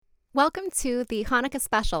Welcome to the Hanukkah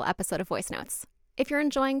special episode of Voice Notes. If you're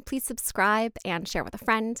enjoying, please subscribe and share with a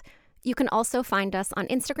friend. You can also find us on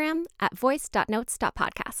Instagram at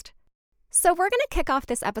voice.notes.podcast. So we're going to kick off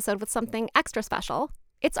this episode with something extra special.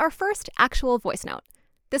 It's our first actual voice note.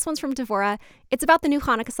 This one's from Devorah. It's about the new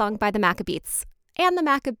Hanukkah song by the Maccabees and the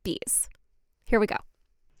Maccabees. Here we go.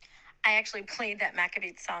 I actually played that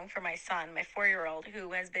Maccabees song for my son, my 4-year-old,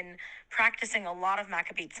 who has been practicing a lot of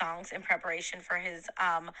Maccabees songs in preparation for his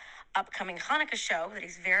upcoming Hanukkah show that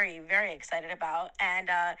he's very, very excited about. And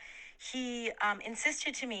he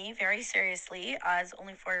insisted to me very seriously, as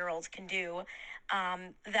only 4-year-olds can do,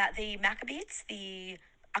 that the Maccabees, the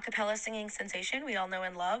a cappella singing sensation we all know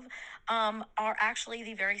and love, are actually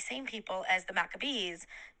the very same people as the Maccabees,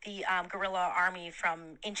 the guerrilla army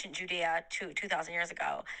from ancient Judea 2,000 years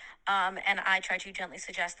ago. And I tried to gently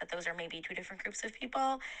suggest that those are maybe two different groups of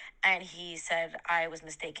people. And he said I was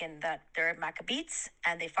mistaken, that they're Maccabees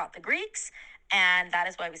and they fought the Greeks. And that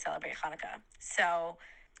is why we celebrate Hanukkah. So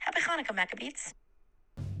happy Hanukkah, Maccabees.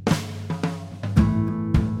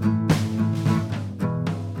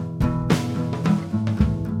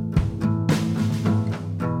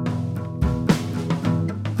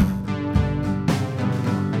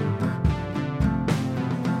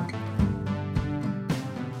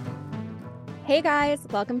 Hey guys,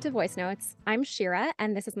 welcome to Voice Notes. I'm Shira,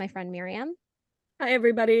 and this is my friend Miriam. Hi,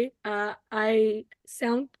 everybody. I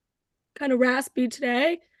sound kind of raspy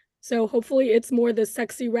today, so hopefully it's more the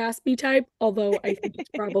sexy raspy type, although I think it's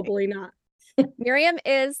probably not. Miriam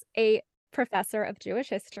is a professor of Jewish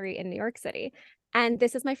history in New York City, and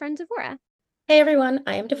this is my friend Devorah. Hey everyone,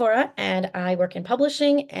 I am Devorah and I work in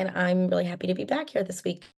publishing, and I'm really happy to be back here this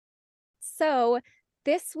week. So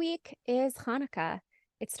this week is Hanukkah.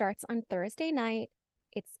 It starts on Thursday night.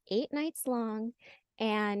 It's 8 nights long,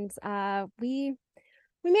 and we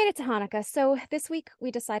made it to Hanukkah. So this week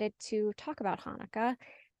we decided to talk about Hanukkah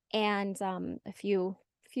and a few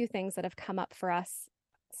things that have come up for us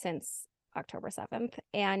since October 7th.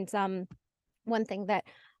 And one thing that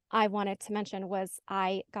I wanted to mention was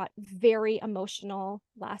I got very emotional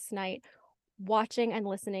last night watching and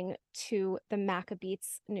listening to the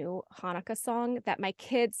Maccabees' new Hanukkah song that my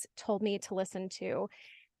kids told me to listen to.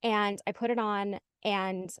 And I put it on,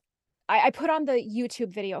 and I put on the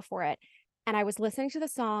YouTube video for it. And I was listening to the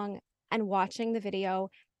song and watching the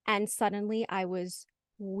video, and suddenly I was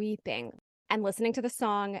weeping and listening to the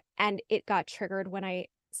song, and it got triggered when I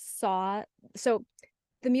saw. So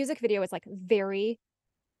the music video is like very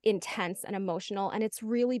intense and emotional, and it's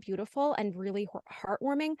really beautiful and really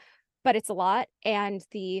heartwarming, but it's a lot. And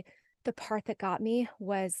the part that got me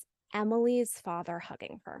was Emily's father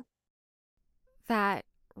hugging her. That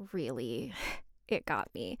really, it got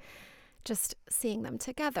me. Just seeing them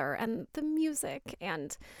together and the music,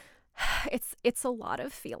 and it's a lot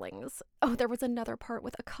of feelings. Oh, there was another part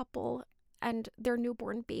with a couple and their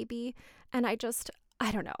newborn baby, and I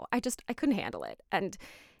don't know. I couldn't handle it. And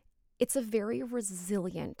it's a very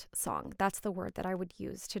resilient song. That's the word that I would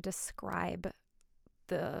use to describe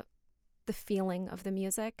the feeling of the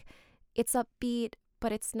music. It's upbeat,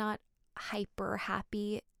 but it's not hyper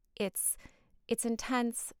happy. It's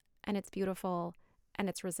intense, and it's beautiful, and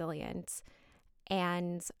it's resilient.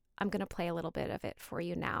 And I'm going to play a little bit of it for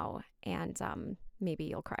you now, and maybe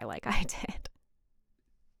you'll cry like I did.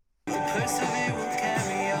 Persevere, we'll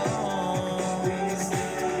carry on.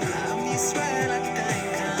 I'm Israel, like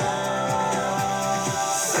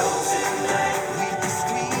so tonight we can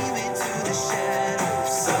scream into the shadows.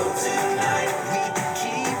 So tonight we can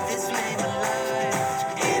keep this flame alive.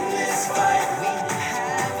 In this fight we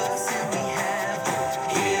have us and we have hope.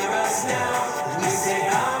 Hear us now. We say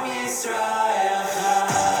Am Yisrael Chai.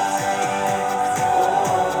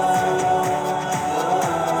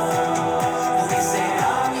 We say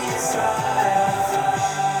Am Yisrael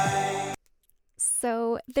Chai.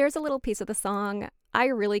 So there's a little piece of the song. I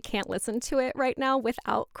really can't listen to it right now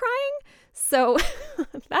without crying. So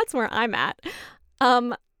that's where I'm at. I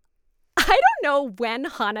don't know when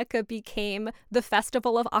Hanukkah became the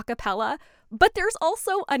festival of a cappella, but there's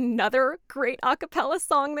also another great a cappella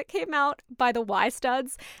song that came out by the Y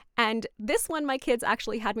Studs. And this one my kids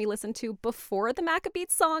actually had me listen to before the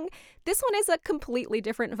Maccabees song. This one is a completely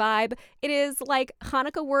different vibe. It is like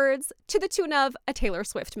Hanukkah words to the tune of a Taylor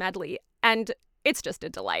Swift medley. And it's just a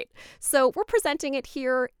delight. So we're presenting it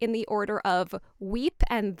here in the order of weep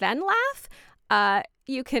and then laugh.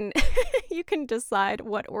 You can you can decide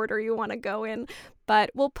what order you want to go in, but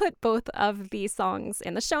we'll put both of these songs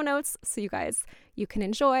in the show notes so you can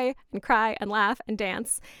enjoy and cry and laugh and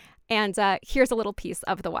dance. And here's a little piece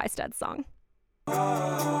of the Y Studs song. You're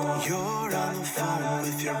on the phone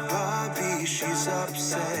with your Bobby, she's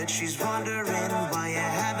upset. She's wondering why you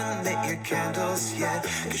haven't lit your candles yet.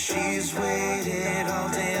 Cause she's waited all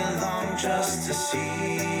day long just to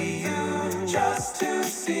see you. Just to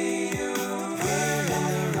see you. We're in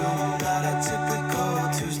the room, not a typical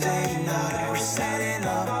Tuesday night. We're setting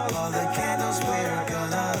up all the candles we're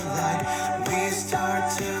gonna light. We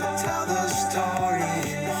start to tell the story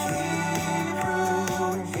in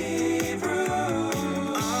Hebrew.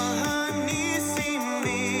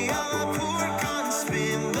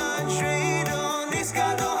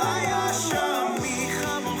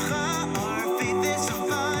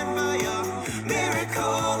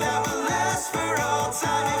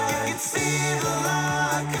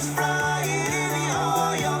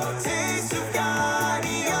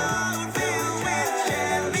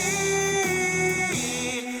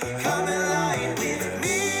 Come and lie with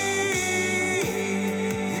me.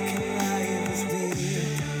 You can lie with me.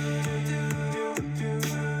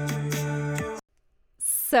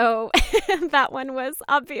 So that one was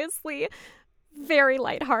obviously very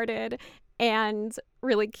lighthearted and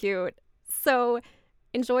really cute. So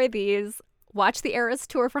enjoy these. Watch the Eras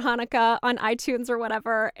tour for Hanukkah on iTunes or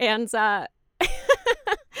whatever, and and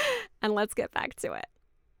let's get back to it.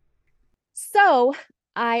 So,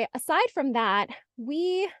 aside from that,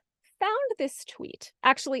 we found this tweet.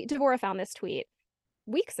 Actually, Devorah found this tweet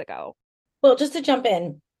weeks ago. Well, just to jump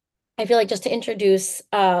in, I feel like just to introduce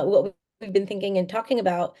what we've been thinking and talking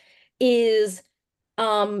about is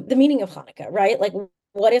the meaning of Hanukkah, right? Like,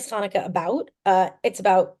 what is Hanukkah about? It's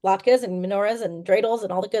about latkes and menorahs and dreidels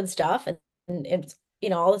and all the good stuff, and it's, you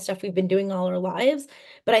know, all the stuff we've been doing all our lives.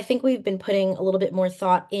 But I think we've been putting a little bit more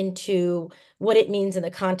thought into what it means in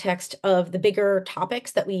the context of the bigger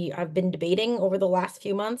topics that we have been debating over the last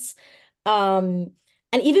few months. And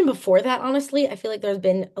even before that, honestly, I feel like there's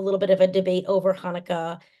been a little bit of a debate over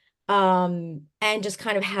Hanukkah, and just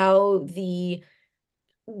kind of how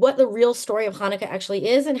what the real story of Hanukkah actually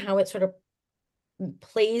is and how it sort of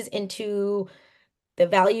plays into the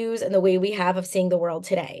values and the way we have of seeing the world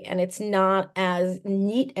today. And it's not as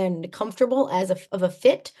neat and comfortable as of a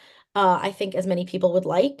fit, I think, as many people would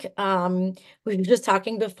like. We were just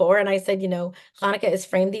talking before, and I said, you know, Hanukkah is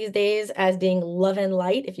framed these days as being love and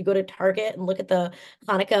light. If you go to Target and look at the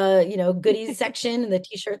Hanukkah, you know, goodies section and the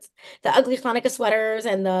t-shirts, the ugly Hanukkah sweaters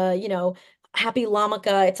and the, you know, happy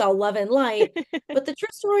lamaka, it's all love and light. But the true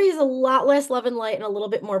story is a lot less love and light and a little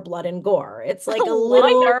bit more blood and gore. It's like a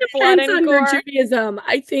little more blood Depends and on your gore. Judaism.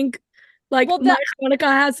 I think like Well, my Hanukkah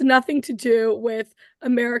has nothing to do with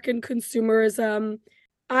American consumerism.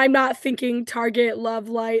 I'm not thinking Target, Love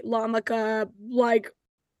Light, Lamaka. Like,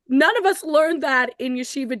 none of us learned that in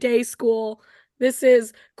yeshiva day school. This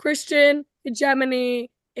is Christian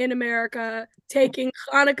hegemony in America taking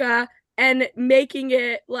Hanukkah and making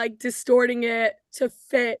it, like, distorting it to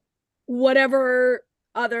fit whatever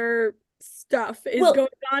other stuff is Well, going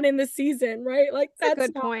on in the season, right? Like, that's a that's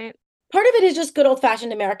good not point. part of it is just good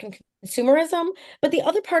old-fashioned American consumerism, but the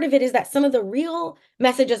other part of it is that some of the real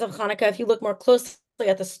messages of Hanukkah, if you look more closely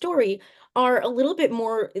at the story, are a little bit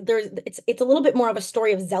more it's a little bit more of a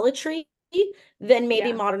story of zealotry than maybe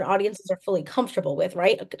Yeah. modern audiences are fully comfortable with,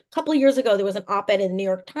 right? A couple of years ago, there was an op-ed in the New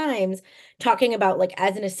York Times talking about, like,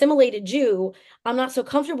 as an assimilated Jew, I'm not so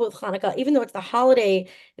comfortable with Hanukkah, even though it's the holiday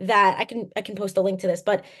that I can post a link to this,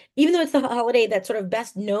 but even though it's the holiday that's sort of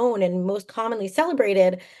best known and most commonly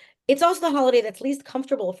celebrated, it's also the holiday that's least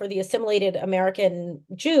comfortable for the assimilated American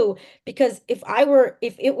Jew, because if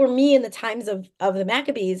it were me in the times of the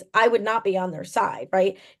Maccabees, I would not be on their side,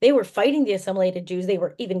 right? They were fighting the assimilated Jews, they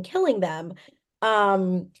were even killing them.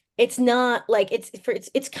 It's not like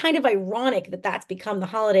it's kind of ironic that that's become the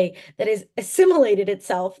holiday that has assimilated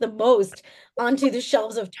itself the most onto the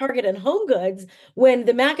shelves of Target and Home Goods, when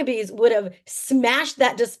the Maccabees would have smashed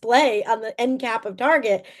that display on the end cap of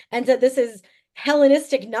Target and said, this is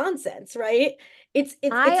Hellenistic nonsense, right? It's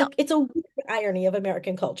a weird irony of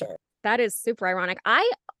American culture. That is super ironic. I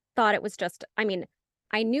thought it was just, I mean,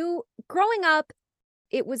 I knew growing up,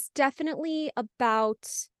 it was definitely about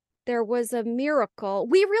there was a miracle.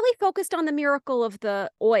 We really focused on the miracle of the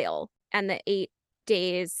oil and the 8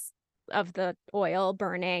 days of the oil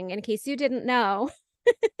burning. In case you didn't know,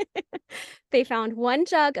 they found 1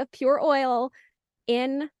 jug of pure oil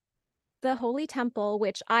in the Holy Temple,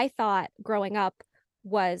 which I thought growing up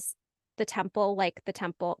was the temple, like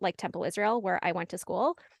Temple Israel, where I went to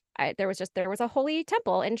school. There was a holy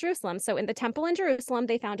temple in Jerusalem. So in the temple in Jerusalem,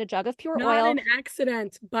 they found a jug of pure not oil. an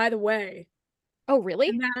accident, by the way. Oh, really?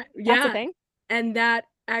 And that, That's a yeah, thing? and that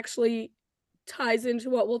actually ties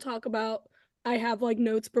into what we'll talk about. I have like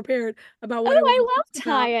notes prepared about what I Oh, want I to love talk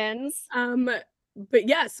about. tie-ins. but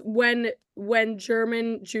yes, when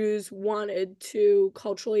German Jews wanted to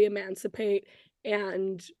culturally emancipate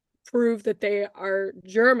and prove that they are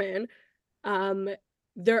German, um,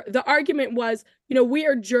 the argument was, we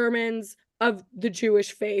are Germans of the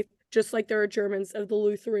Jewish faith, just like there are Germans of the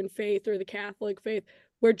Lutheran faith or the Catholic faith.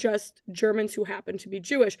 We're just Germans who happen to be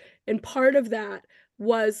Jewish. And part of that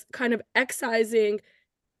was kind of excising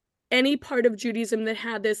any part of Judaism that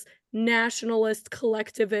had this nationalist,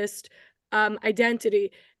 collectivist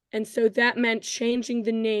identity. And so that meant changing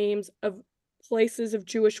the names of places of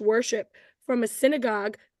Jewish worship from a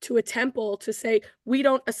synagogue to a temple to say, we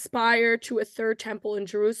don't aspire to a third temple in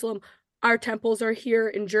Jerusalem. Our temples are here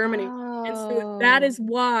in Germany. And so that is Oh,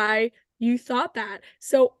 why you thought that.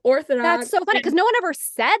 So that's Orthodox so funny because no one ever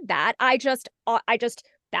said that. I just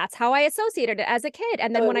that's how I associated it as a kid.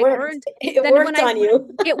 And So then it when I worked. learned, It then when worked I on you.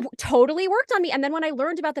 totally worked on me. And then when I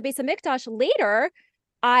learned about the Beis Hamikdash later,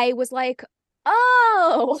 I was like,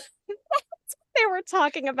 oh, that's what they were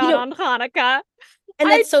talking You about know, on Hanukkah. and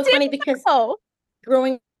I that's so funny didn't because know.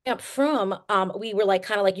 growing up from, we were like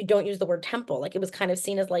kind of like you don't use the word temple. Like it was kind of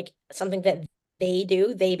seen as like something that they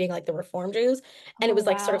do, they being like the Reform Jews. And it Oh, was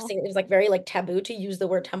like sort of wow. seen, it was like very like taboo to use the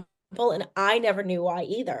word temple. And I never knew why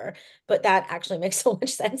either. But that actually makes so much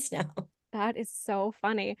sense now. That is so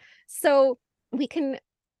funny. So we can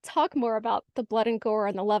talk more about the blood and gore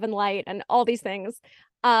and the love and light and all these things.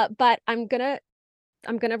 But I'm gonna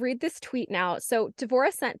read this tweet now. So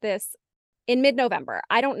Devorah sent this in mid-November.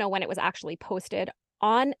 I don't know when it was actually posted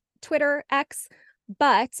on Twitter X,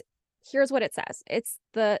 but here's what it says. It's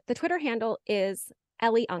the Twitter handle is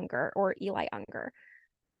Ellie Unger or Eli Unger.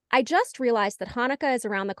 I just realized that Hanukkah is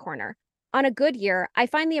around the corner. On a good year, I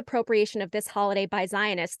find the appropriation of this holiday by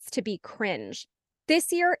Zionists to be cringe.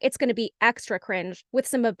 This year, it's going to be extra cringe with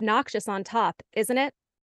some obnoxious on top, isn't it?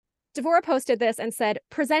 Devorah posted this and said,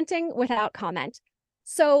 presenting without comment.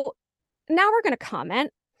 So now we're going to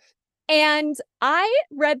comment. And I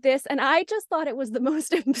read this and I just thought it was the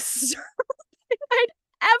most absurd thing I'd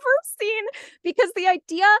ever seen because the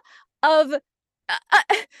idea of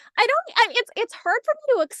it's hard for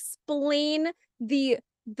me to explain the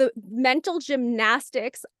mental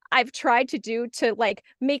gymnastics I've tried to do to like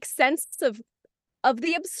make sense of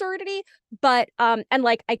the absurdity, but and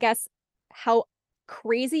like I guess how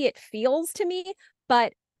crazy it feels to me,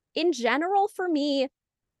 but in general for me,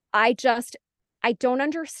 I just I don't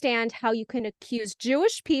understand how you can accuse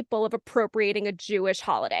Jewish people of appropriating a Jewish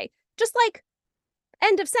holiday. Just like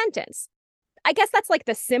end of sentence. I guess that's like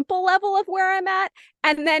the simple level of where I'm at.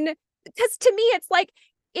 And then because to me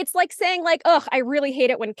it's like saying like, "Ugh, I really hate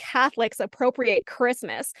it when Catholics appropriate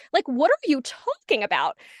Christmas." Like what are you talking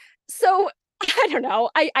about? So I don't know.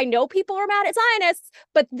 I know people are mad at Zionists,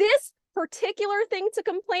 but this particular thing to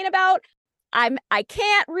complain about, I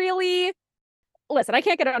can't really listen, I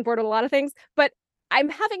can't get on board with a lot of things, but I'm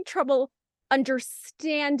having trouble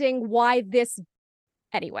understanding why this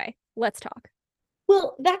anyway. Let's talk.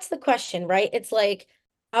 Well, that's the question, right? It's like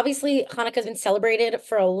obviously Hanukkah's been celebrated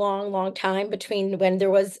for a long, long time between when there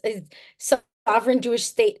was a sovereign Jewish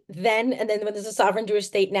state then and then when there's a sovereign Jewish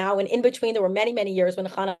state now. And in between, there were many, many years when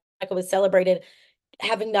Hanukkah was celebrated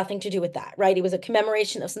having nothing to do with that, right? It was a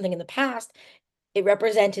commemoration of something in the past. It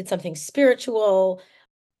represented something spiritual.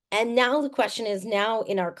 And now the question is now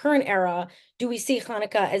in our current era, do we see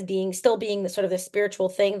Hanukkah as being still being the sort of the spiritual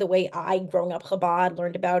thing, the way I growing up Chabad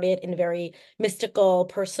learned about it in very mystical,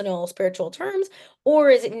 personal, spiritual terms? Or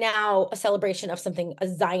is it now a celebration of something, a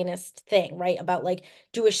Zionist thing, right? About like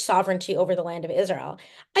Jewish sovereignty over the land of Israel.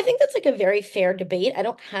 I think that's like a very fair debate. I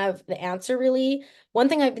don't have the answer really. One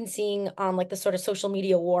thing I've been seeing on like the sort of social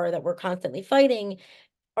media war that we're constantly fighting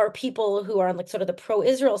are people who are on like sort of the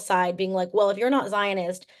pro-Israel side being like, well, if you're not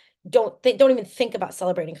Zionist, don't even think about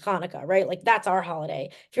celebrating Hanukkah, right? Like that's our holiday.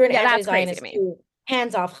 If you're an Yeah, that's crazy to anti-Zionist me. who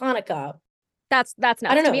hands off Hanukkah, That's I nuts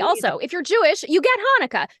don't to know. me. What do you Also, think? if you're Jewish, you get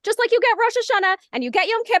Hanukkah, just like you get Rosh Hashanah and you get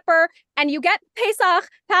Yom Kippur and you get Pesach,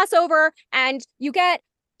 Passover, and you get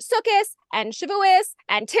Sukkot and Shavuos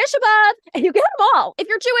and Tisha B'Av, and you get them all. If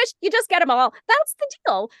you're Jewish, you just get them all. That's the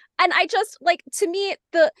deal. And I just like to me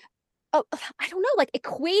I don't know, like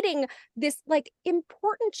equating this like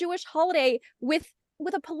important Jewish holiday with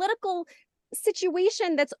a political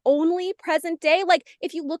situation that's only present day. Like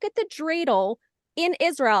if you look at the dreidel in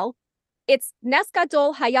Israel, it's Nes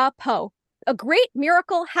Gadol Haya Po. A great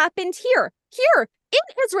miracle happened here. Here in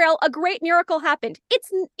Israel, a great miracle happened.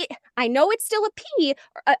 I know it's still a P,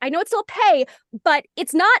 I know it's still a pay, but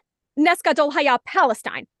it's not Nes Gadol Haya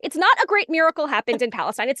Palestine. It's not a great miracle happened in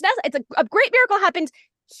Palestine. It's a great miracle happened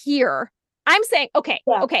here. I'm saying, okay,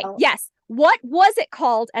 Yeah. yes. What was it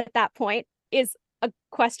called at that point is a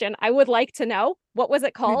question. I would like to know, what was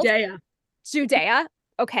it called? Judea. Judea.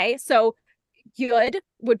 Okay, so Yud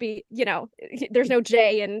would be, there's no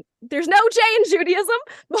J in Judaism,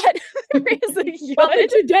 but there is a Yud. Well, the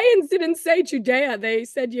Judeans didn't say Judea; they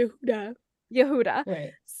said Yehuda. Yehuda.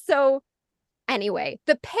 Right. So anyway,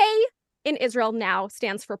 the pay in Israel now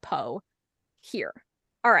stands for po here.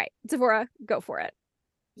 All right, Devorah, go for it.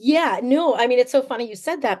 Yeah, no, I mean, it's so funny you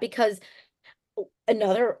said that, because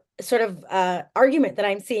another sort of argument that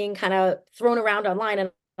I'm seeing kind of thrown around online,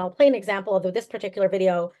 and I'll play an example, although this particular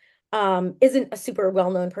video isn't a super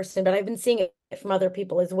well-known person, but I've been seeing it from other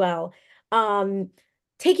people as well.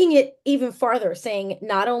 Taking it even farther, saying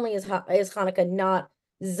not only is Hanukkah not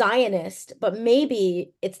Zionist, but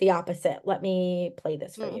maybe it's the opposite. Let me play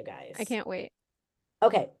this for you guys. I can't wait.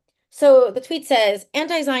 Okay. So the tweet says,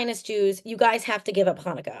 anti-Zionist Jews, you guys have to give up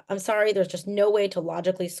Hanukkah. I'm sorry, there's just no way to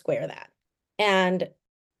logically square that. And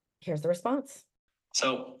here's the response.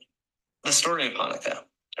 So the story of Hanukkah,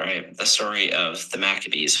 all right, the story of the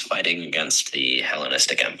Maccabees fighting against the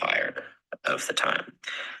Hellenistic Empire of the time.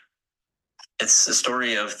 It's the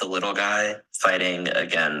story of the little guy fighting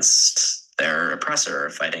against their oppressor,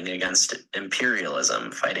 fighting against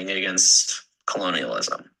imperialism, fighting against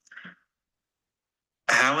colonialism.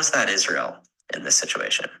 How is that Israel in this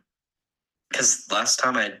situation? Because last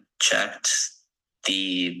time I checked,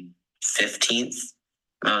 the 15th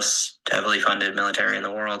most heavily funded military in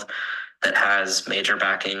the world that has major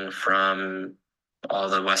backing from all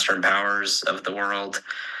the Western powers of the world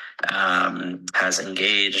has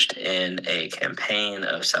engaged in a campaign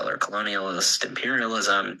of settler colonialist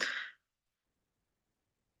imperialism.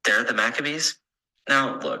 They're the Maccabees.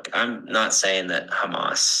 Now, look, I'm not saying that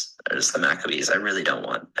Hamas is the Maccabees. I really don't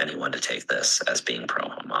want anyone to take this as being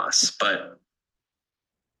pro-Hamas, but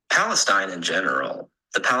Palestine in general,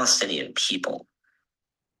 the Palestinian people,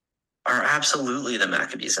 are absolutely the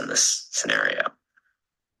Maccabees in this scenario.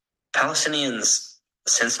 Palestinians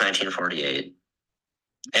since 1948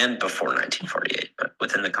 and before 1948, but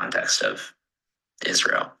within the context of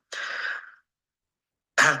Israel,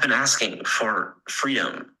 have been asking for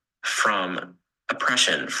freedom from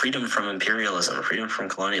oppression, freedom from imperialism, freedom from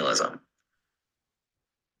colonialism.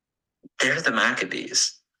 They're the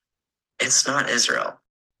Maccabees. It's not Israel.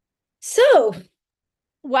 So,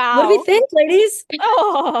 Wow. what do we think, ladies?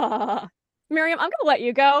 Oh, Miriam, I'm gonna let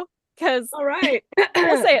you go because All right.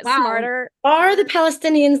 we'll say it Wow. smarter. Are the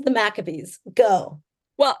Palestinians the Maccabees? Go.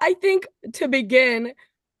 Well, I think to begin,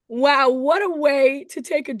 wow, what a way to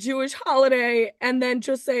take a Jewish holiday and then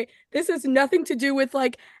just say this has nothing to do with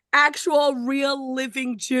like actual real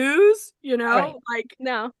living Jews, Right. like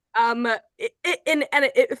No.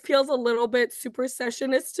 it feels a little bit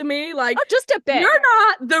supersessionist to me, like Oh, just a bit. you're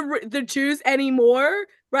not the Jews anymore,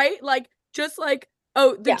 right? Like just like,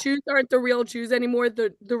 oh, the Yeah. Jews aren't the real Jews anymore.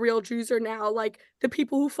 The real Jews are now like the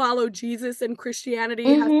people who follow Jesus, and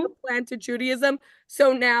Christianity has Mhm. supplanted Judaism.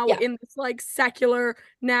 So now Yeah. in this like secular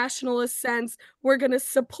nationalist sense, we're gonna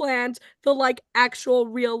supplant the like actual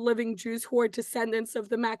real living Jews who are descendants of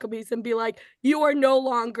the Maccabees and be like, you are no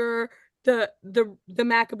longer the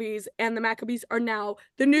Maccabees, and the Maccabees are now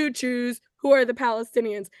the new Jews who are the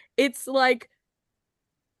Palestinians. It's like,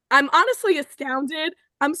 I'm honestly astounded.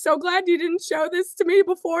 I'm so glad you didn't show this to me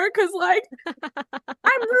before, because like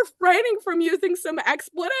I'm refraining from using some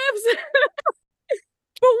expletives.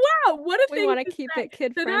 But wow, what a We thing want to to keep say. it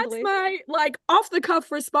kid So friendly. that's my like off the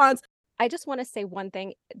cuff response. I just want to say one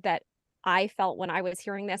thing that I felt when I was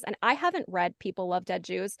hearing this, and I haven't read People Love Dead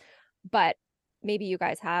Jews, but maybe you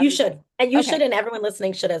guys have. You should. And you Okay. should, and everyone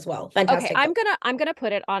listening should as well. Okay, Fantastic. I'm gonna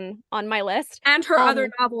put it on my list. And her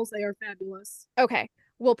other novels, they are fabulous. Okay,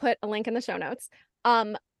 we'll put a link in the show notes.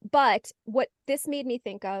 But what this made me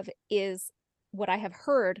think of is what I have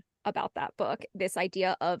heard about that book, this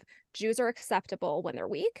idea of Jews are acceptable when they're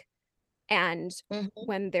weak, and Mhm.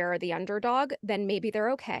 when they're the underdog, then maybe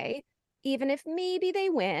they're okay, even if maybe they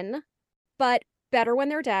win, but better when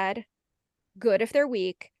they're dead, good if they're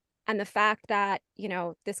weak. And the fact that,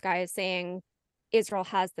 this guy is saying Israel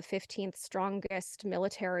has the 15th strongest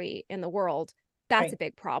military in the world, that's Right. a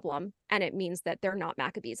big problem. And it means that they're not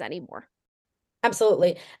Maccabees anymore.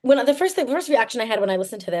 Absolutely. When the first reaction I had when I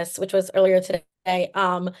listened to this, which was earlier today,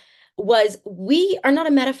 was we are not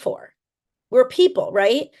a metaphor. We're people,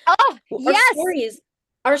 right? Oh, Our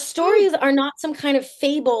yes. stories are not some kind of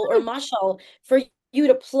fable or mashal for you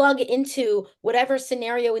to plug into whatever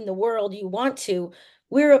scenario in the world you want to.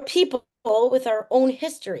 We're a people with our own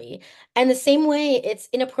history. And the same way, it's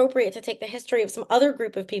inappropriate to take the history of some other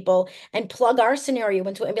group of people and plug our scenario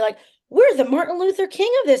into it and be like, we're the Martin Luther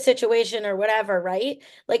King of this situation or whatever, right?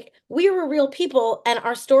 Like, we were real people, and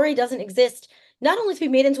our story doesn't exist not only to be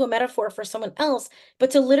made into a metaphor for someone else,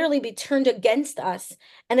 but to literally be turned against us.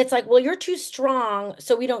 And it's like, well, you're too strong,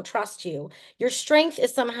 so we don't trust you. Your strength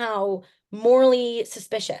is somehow morally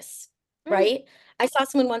suspicious, Mm, right? I saw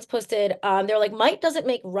someone once posted, they're like, might doesn't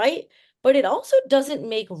make right, but it also doesn't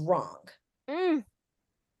make wrong. mm.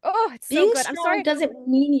 Oh, it's so Being good. I'm strong sorry. doesn't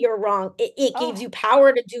mean you're wrong. It gives Oh, you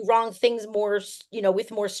power to do wrong things more,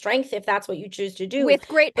 with more strength if that's what you choose to do. with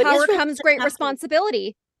great But power Israel comes doesn't great have to.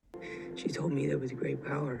 responsibility. She told me that with great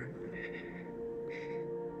power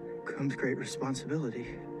comes great responsibility.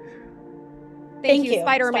 Thank Thank you, you,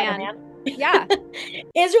 Spider-Man. Spider-Man. Yeah.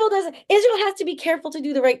 Israel has to be careful to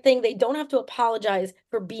do the right thing. They don't have to apologize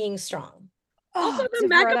for being strong. Also, Oh, the Devora, that's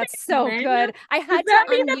Maccabees so name, good. I does had to that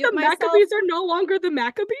mean that unmute the myself. Maccabees are no longer the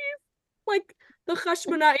Maccabees? Like, the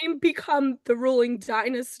Hashmonaim become the ruling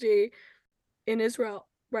dynasty in Israel,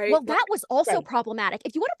 right? Well, Like, that was also Right. problematic.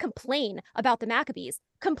 If you want to complain about the Maccabees,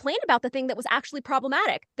 complain about the thing that was actually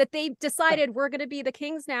problematic, that they Right. decided we're going to be the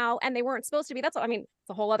kings now and they weren't supposed to be. That's what I mean, it's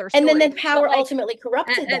a whole other And then story. the But power like, ultimately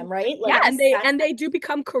corrupted and them, right? yeah, Like yes, and they do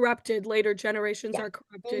become corrupted. Later generations yeah. are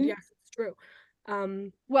corrupted. Mhm. Yes, it's true.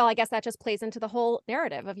 well, I guess that just plays into the whole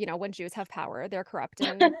narrative of, when Jews have power, they're corrupt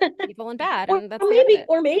and evil and bad, Or and that's the end of maybe, it.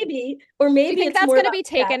 or maybe, or Do you maybe think it's that's more going to about be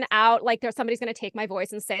that. taken out? Like, there's somebody's going to take my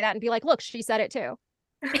voice and say that and be like, look, she said it too.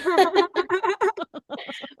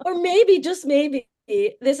 Or maybe, just maybe,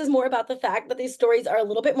 this is more about the fact that these stories are a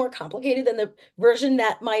little bit more complicated than the version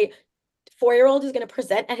that my 4-year-old is going to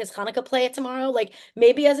present at his Hanukkah play tomorrow. Like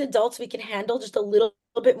maybe as adults, we can handle just a little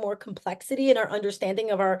bit more complexity in our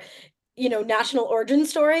understanding of our national origin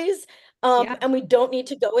stories. Yeah. And we don't need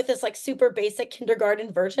to go with this like super basic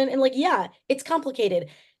kindergarten version. And like, yeah, it's complicated.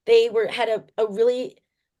 They had a really,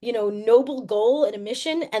 noble goal and a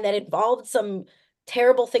mission, and that involved some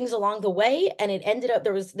terrible things along the way. And it ended up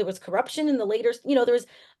there was corruption in the later, there was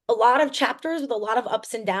a lot of chapters with a lot of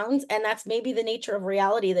ups and downs. And that's maybe the nature of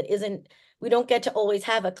reality that isn't, we don't get to always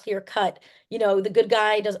have a clear cut, the good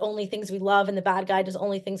guy does only things we love and the bad guy does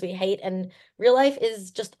only things we hate. And real life is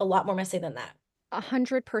just a lot more messy than that.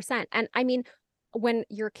 100%. And I mean, when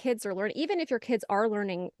your kids are learning, even if your kids are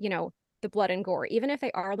learning, the blood and gore, even if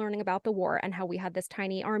they are learning about the war and how we had this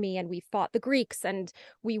tiny army and we fought the Greeks and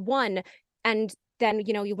we won, and then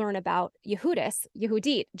you learn about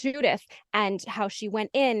Judith, and how she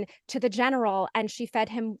went in to the general and she fed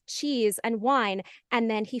him cheese and wine, and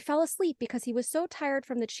then he fell asleep because he was so tired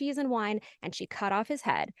from the cheese and wine, and she cut off his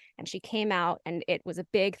head, and she came out, and it was a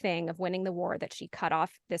big thing of winning the war that she cut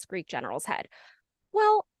off this Greek general's head.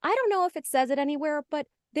 Well, I don't know if it says it anywhere, but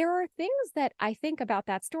there are things that I think about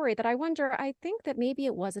that story that I wonder, I think that maybe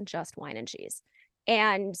it wasn't just wine and cheese.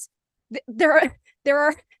 And there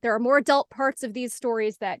are there are more adult parts of these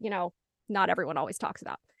stories that, not everyone always talks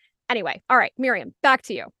about. Anyway, all right, Miriam, back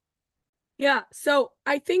to you. Yeah, so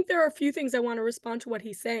I think there are a few things I want to respond to what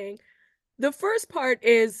he's saying. The first part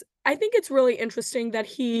is I think it's really interesting that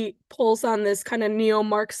he pulls on this kind of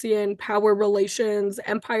neo-Marxian power relations,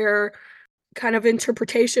 empire kind of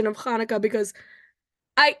interpretation of Hanukkah because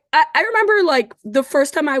I remember like the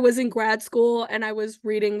first time I was in grad school and I was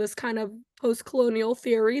reading this kind of post-colonial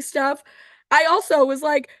theory stuff, I also was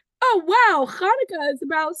like, oh wow, Hanukkah is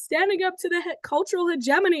about standing up to the cultural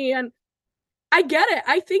hegemony, and I get it.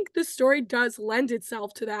 I think the story does lend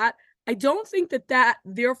itself to that. I don't think that that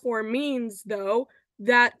therefore means though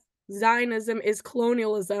that Zionism is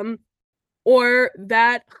colonialism or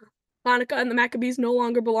that Hanukkah and the Maccabees no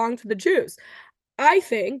longer belong to the Jews. I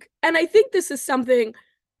think this is something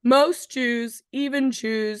most Jews, even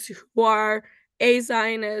Jews who are a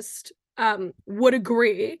Zionist, would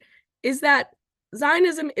agree, is that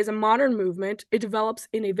Zionism is a modern movement. It develops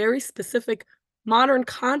in a very specific modern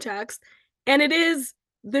context, and it is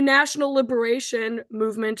the national liberation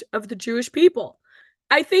movement of the Jewish people.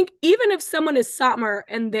 I think even if someone is Satmar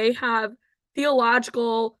and they have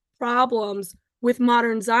theological problems with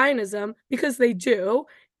modern Zionism, because they do,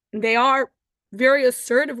 they are very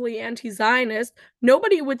assertively anti-Zionist,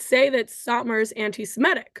 nobody would say that Satmar is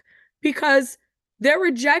anti-Semitic because their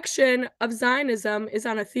rejection of Zionism is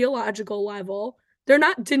on a theological level. They're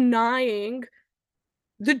not denying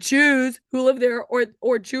the Jews who live there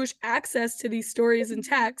or Jewish access to these stories and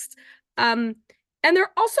texts. And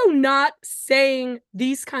they're also not saying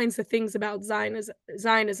these kinds of things about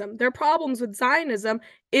Zionism. Their problems with Zionism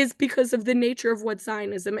is because of the nature of what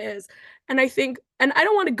Zionism is. And I think, and I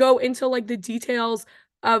don't want to go into like the details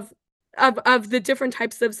of of the different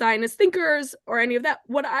types of Zionist thinkers or any of that.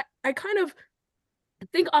 What I kind of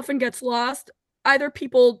think often gets lost, either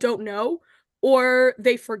people don't know or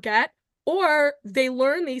they forget or they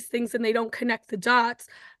learn these things and they don't connect the dots.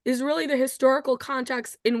 is really the historical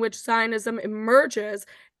context in which Zionism emerges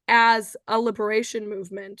as a liberation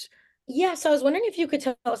movement. Yeah, so I was wondering if you could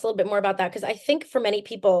tell us a little bit more about that, because I think for many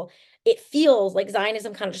people, it feels like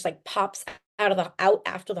Zionism kind of just like pops out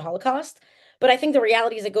after the Holocaust. But I think the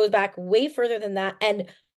reality is it goes back way further than that and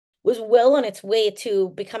was well on its way to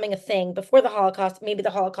becoming a thing before the Holocaust. Maybe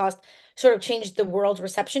the Holocaust sort of changed the world's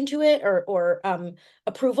reception to it, or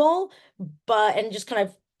approval, but and just kind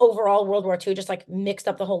of overall World War II just like mixed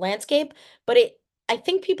up the whole landscape. But I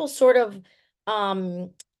think people sort of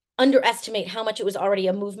um underestimate how much it was already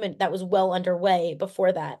a movement that was well underway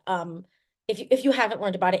before that. If you haven't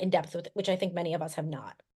learned about it in depth, which I think many of us have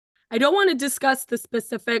not. I don't want to discuss the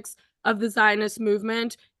specifics of the Zionist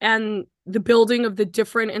movement and the building of the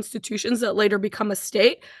different institutions that later become a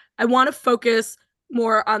state. I want to focus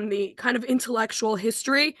more on the kind of intellectual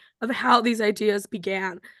history of how these ideas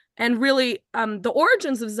began. And really, the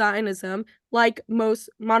origins of Zionism, like most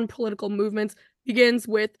modern political movements, begins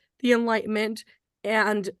with the Enlightenment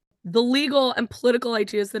and the legal and political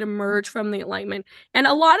ideas that emerge from the Enlightenment. And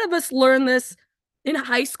a lot of us learn this in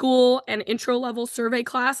high school and intro level survey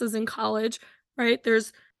classes in college, right?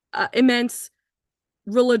 There's immense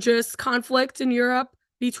religious conflict in Europe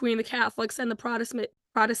between the Catholics and the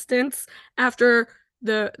Protestants after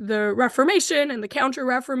the Reformation and the Counter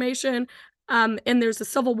Reformation. And there's a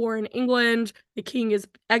civil war in England. The king is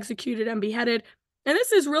executed and beheaded. And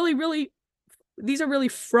this is really, these are really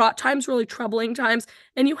fraught times, really troubling times.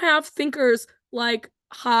 And you have thinkers like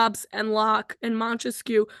Hobbes and Locke and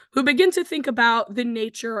Montesquieu who begin to think about the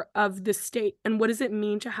nature of the state and what does it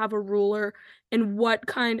mean to have a ruler, and what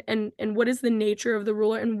kind and what is the nature of the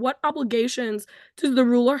ruler, and what obligations does the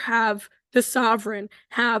ruler have, the sovereign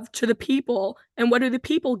have to the people, and what do the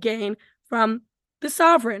people gain from the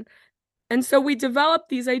sovereign. And so we develop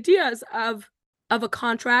these ideas of a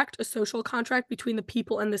contract, a social contract between the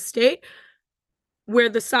people and the state, where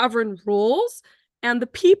the sovereign rules and the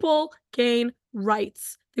people gain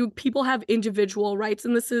rights. The people have individual rights.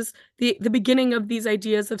 And this is the beginning of these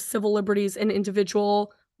ideas of civil liberties and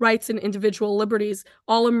individual rights and individual liberties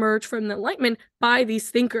all emerge from the Enlightenment by these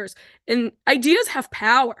thinkers. And ideas have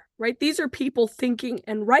power, right? These are people thinking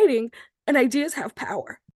and writing, and ideas have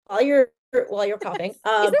power. While you're coughing,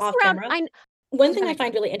 Is this off around? camera. One thing I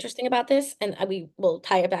find really interesting about this, and we will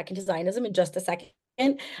tie it back into Zionism in just a second,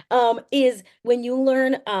 is when you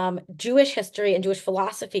learn Jewish history and Jewish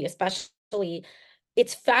philosophy, especially,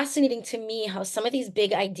 it's fascinating to me how some of these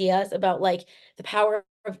big ideas about like the power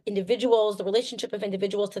of individuals, the relationship of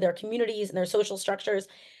individuals to their communities and their social structures,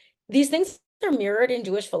 these things are mirrored in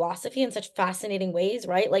Jewish philosophy in such fascinating ways,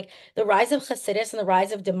 right? Like the rise of Hasidus and the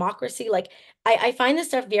rise of democracy. Like I find this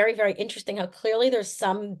stuff very, very interesting, how clearly there's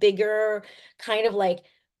some bigger kind of like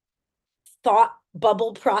thought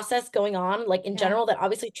bubble process going on, like in general, that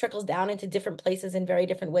obviously trickles down into different places in very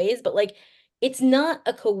different ways. But like it's not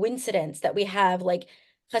a coincidence that we have like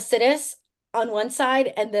Hasidus on one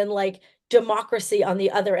side and then like democracy on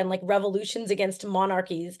the other, and like revolutions against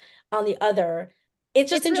monarchies on the other. It's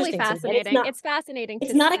just It's really interesting to me. And fascinating. It's fascinating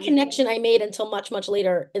it's to not a see. connection I made until much, much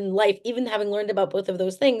later in life, even having learned about both of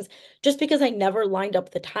those things, just because I never lined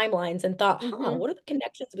up the timelines and thought, what are the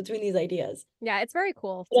connections between these ideas? Yeah, it's very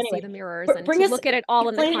cool But to see anyway, the mirrors and bring to us, look at it all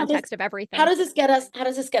in the explain context of how everything. does this get us,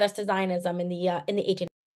 to Zionism in the 1800s?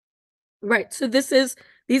 Right. So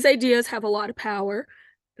these ideas have a lot of power,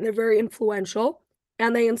 and they're very influential,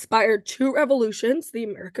 and they inspired two revolutions, the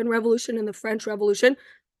American Revolution and the French Revolution.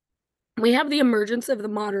 We have the emergence of the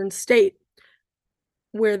modern state,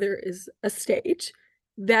 where there is a state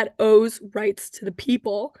that owes rights to the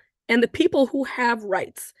people, and the people who have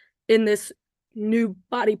rights in this new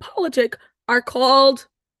body politic are called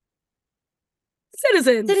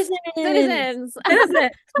citizens. Citizens. Citizens,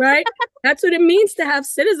 right? That's what it means to have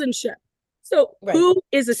citizenship. So Right. who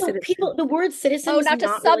is a So citizen? the word citizen Oh, is not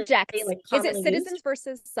just not really, subjects. like, Is it commonly citizens used.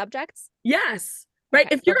 versus subjects? Yes. Right.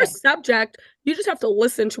 Okay. If you're a Okay. subject, you just have to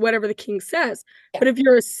listen to whatever the king says. Yeah. But if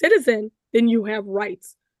you're a citizen, then you have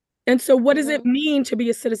rights. And so what does it Mhm. mean to be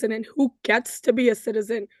a citizen, and who gets to be a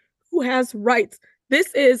citizen? Who has rights?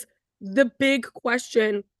 This is the big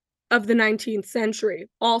question of the 19th century.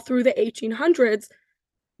 All through the 1800s,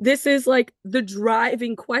 this is like the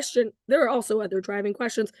driving question. There are also other driving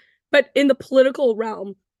questions, but in the political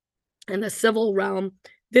realm and the civil realm,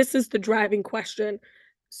 this is the driving question.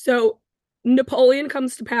 So Napoleon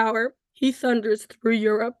comes to power. He thunders through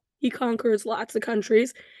Europe. He conquers lots of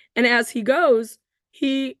countries. And as he goes,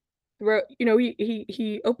 he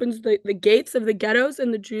he opens the gates of the ghettos,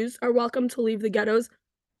 and the Jews are welcome to leave the ghettos,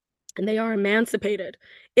 and they are emancipated.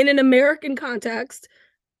 In an American context,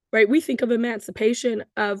 right, we think of emancipation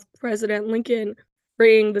of President Lincoln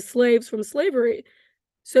freeing the slaves from slavery.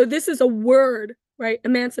 So this is a word, right?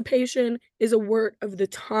 Emancipation is a word of the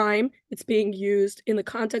time. It's being used in the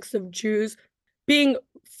context of Jews being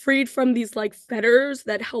freed from these like fetters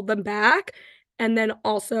that held them back, and then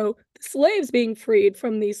also the slaves being freed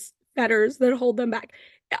from these fetters that hold them back.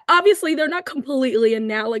 Obviously, they're not completely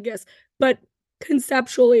analogous, but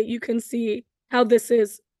conceptually, you can see how this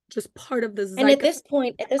is just part of the And at zeitgeist.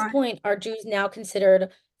 this point, are Jews now considered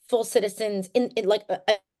full citizens in like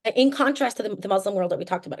in contrast to the Muslim world that we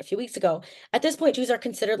talked about a few weeks ago? At this point, Jews are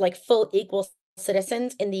considered like full equal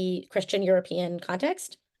citizens in the Christian European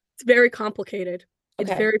context. It's very complicated. It's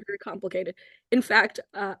Okay. very, very complicated. In fact,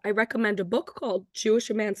 I recommend a book called Jewish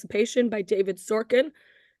Emancipation by David Sorkin.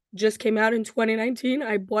 Just came out in 2019.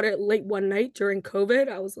 I bought it late one night during COVID.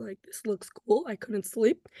 I was like, "This looks cool." I couldn't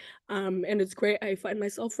sleep, and it's great. I find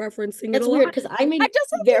myself referencing it That's a weird lot. because I made I just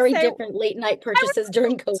have to very say, different late night I was purchases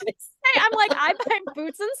during COVID. say, I'm like, I buy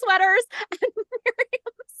boots and sweaters, and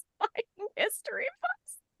Miriam's buying history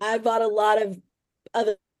books. I bought a lot of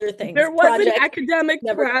other things. There was an Projects. academic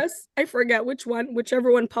Never- press, I forget which one,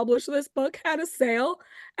 whichever one published this book had a sale,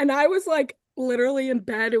 and I was like literally in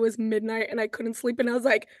bed. It was midnight, and I couldn't sleep, and I was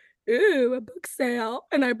like, "Ooh, a book sale!"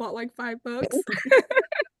 And I bought like 5 books.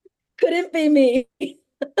 Couldn't be me.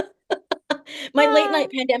 My late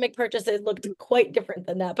night pandemic purchases looked quite different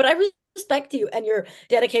than that, but I respect you and your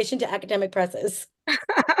dedication to academic presses.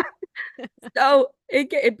 So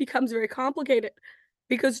it becomes very complicated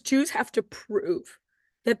because Jews have to prove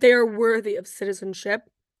that they are worthy of citizenship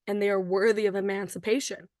and they are worthy of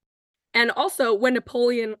emancipation. And also, when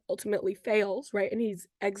Napoleon ultimately fails, right, and he's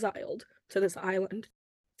exiled to this island,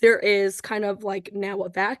 there is kind of like now a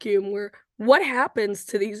vacuum where what happens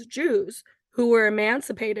to these Jews who were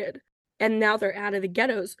emancipated and now they're out of the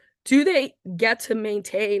ghettos? Do they get to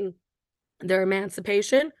maintain their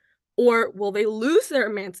emancipation, or will they lose their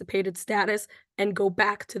emancipated status and go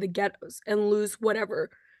back to the ghettos and lose whatever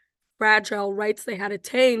fragile rights they had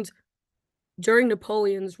attained during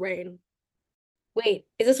Napoleon's reign? Wait,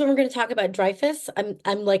 is this when we're going to talk about Dreyfus?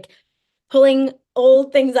 I'm like pulling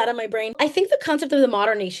old things out of my brain. I think the concept of the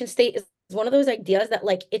modern nation state is one of those ideas that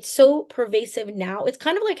like it's so pervasive now. It's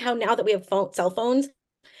kind of like how now that we have cell phones,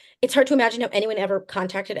 it's hard to imagine how anyone ever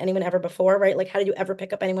contacted anyone ever before, right? Like, how did you ever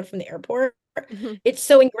pick up anyone from the airport? It's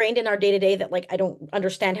so ingrained in our day to day that like I don't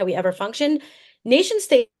understand how we ever function. Nation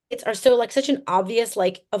states are so like such an obvious,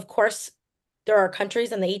 like, of course, there are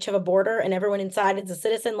countries and they each have a border and everyone inside is a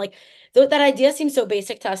citizen. Like, that idea seems so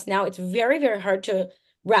basic to us now. It's very, very hard to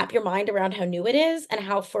wrap your mind around how new it is and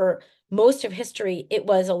how for most of history it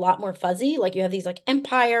was a lot more fuzzy. Like, you have these like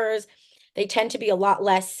empires, they tend to be a lot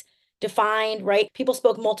less defined, right? People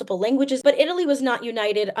spoke multiple languages, but Italy was not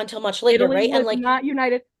united until much later, Italy right? was And like not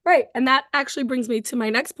united, right? And that actually brings me to my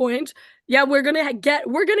next point. Yeah, we're gonna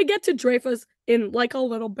get to Dreyfus in like a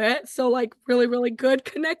little bit. So like really, really good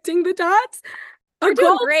connecting the dots. A You're doing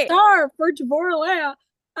gold great. star for Dvorak.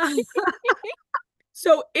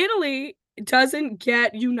 So Italy doesn't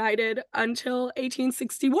get united until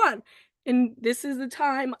 1861, and this is the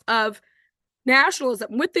time of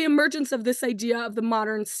nationalism with the emergence of this idea of the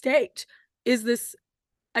modern state. Is this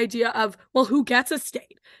idea of, well, who gets a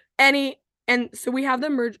state? And so we have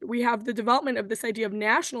the development of this idea of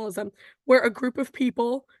nationalism, where a group of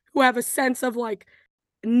people who have a sense of like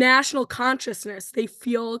national consciousness, they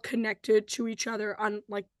feel connected to each other on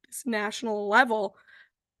like this national level,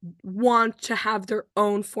 want to have their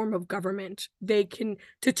own form of government. They can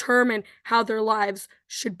determine how their lives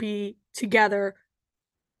should be together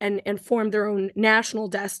and form their own national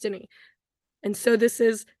destiny. And so this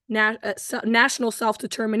is national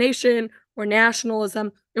self-determination or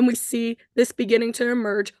nationalism, and we see this beginning to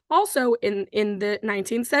emerge also in the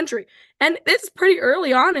 19th century. And it's pretty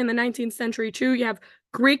early on in the 19th century too. You have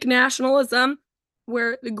Greek nationalism,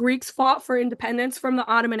 where the Greeks fought for independence from the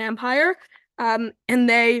Ottoman Empire, and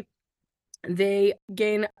they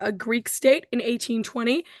gain a Greek state in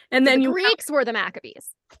 1820, and So then the you Greeks were the Maccabees.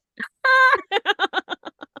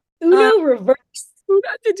 Uno reverse.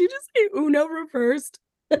 did you just say Uno reversed?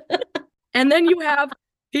 And then you have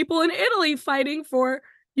people in Italy fighting for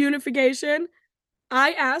unification.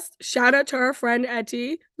 I asked, shout out to our friend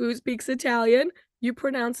Etty, who speaks Italian. You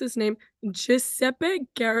pronounce his name Giuseppe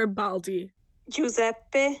Garibaldi.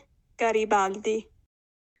 Giuseppe Garibaldi.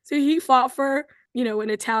 So he fought for, an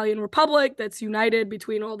Italian republic that's united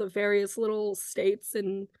between all the various little states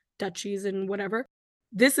and duchies and whatever.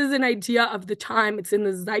 This is an idea of the time. It's in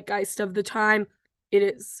the zeitgeist of the time. It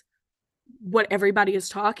is what everybody is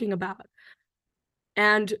talking about.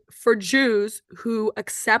 And for Jews who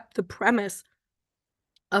accept the premise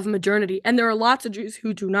of modernity, and there are lots of Jews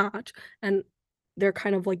who do not, and they're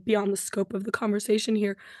kind of like beyond the scope of the conversation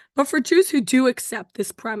here. But for Jews who do accept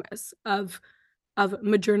this premise of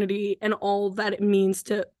modernity and all that it means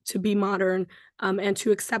to be modern, and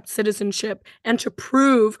to accept citizenship and to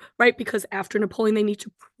prove, right, because after Napoleon they need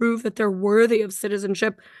to prove that they're worthy of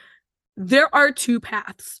citizenship. There are two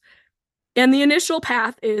paths. And the initial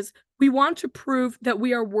path is we want to prove that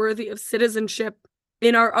we are worthy of citizenship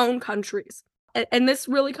in our own countries. And this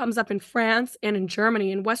really comes up in France and in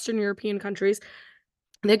Germany and Western European countries.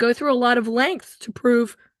 They go through a lot of lengths to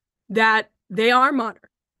prove that they are modern,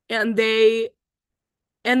 and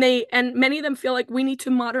and many of them feel like we need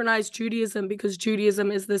to modernize Judaism because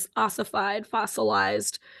Judaism is this ossified,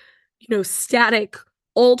 fossilized, static,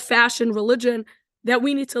 old-fashioned religion that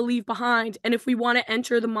we need to leave behind. And if we want to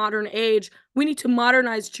enter the modern age, we need to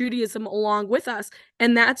modernize Judaism along with us.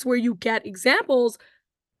 And that's where you get examples,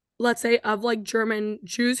 let's say, of like German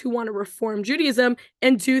Jews who want to reform Judaism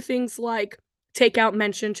and do things like take out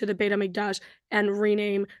mention to the Beit HaMikdash and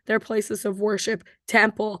rename their places of worship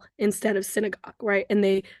temple instead of synagogue, right? And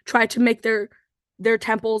they try to make their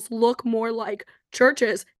temples look more like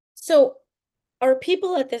churches. So are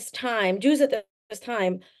people at this time, Jews at this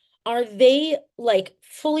time, are they like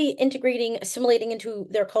fully integrating, assimilating into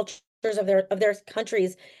their cultures of their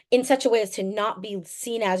countries in such a way as to not be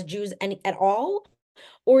seen as Jews at all?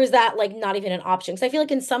 Or is that like not even an option? Because I feel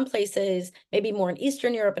like in some places, maybe more in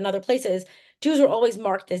Eastern Europe and other places, Jews were always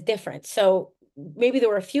marked as different. So maybe there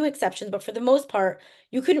were a few exceptions, but for the most part,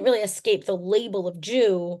 you couldn't really escape the label of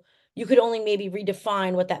Jew. You could only maybe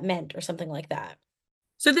redefine what that meant or something like that.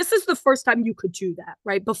 So this is the first time you could do that,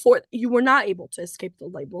 right? Before, you were not able to escape the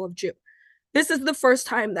label of Jew. This is the first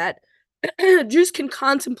time that Jews can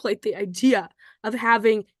contemplate the idea of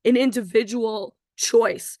having an individual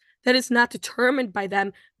choice that is not determined by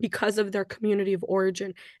them because of their community of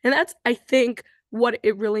origin. And that's, I think, what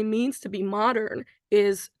it really means to be modern,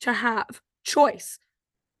 is to have choice.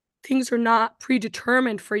 Things are not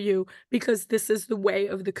predetermined for you because this is the way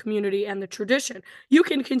of the community and the tradition. You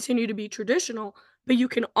can continue to be traditional, but you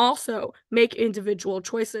can also make individual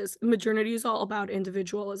choices. Modernity is all about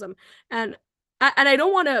individualism. And I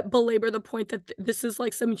don't want to belabor the point that this is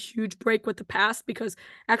like some huge break with the past, because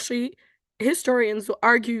actually historians will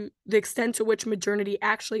argue the extent to which modernity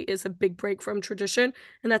actually is a big break from tradition,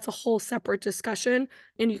 and that's a whole separate discussion,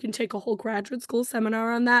 and you can take a whole graduate school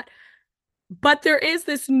seminar on that. But there is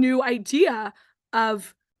this new idea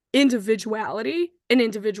of individuality, an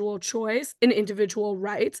individual choice, and individual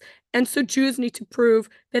rights. And so Jews need to prove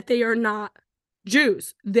that they are not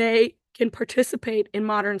Jews. They can participate in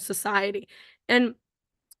modern society. And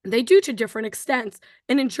they do to different extents.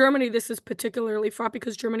 And in Germany, this is particularly fraught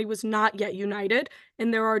because Germany was not yet united,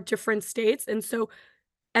 and there are different states. And so,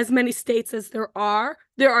 as many states as there are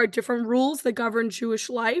different rules that govern Jewish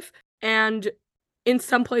life. And in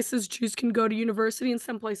some places, Jews can go to university, in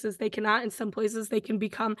some places they cannot, in some places they can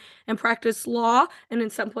become and practice law, and in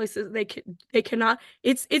some places they cannot.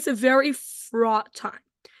 It's a very fraught time.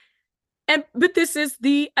 But this is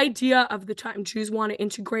the idea of the time. Jews want to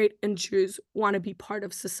integrate and Jews want to be part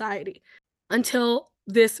of society. Until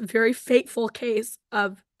this very fateful case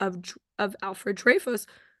of Alfred Dreyfus,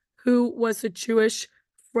 who was a Jewish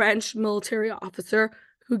French military officer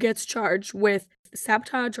who gets charged with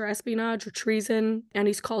sabotage or espionage or treason, and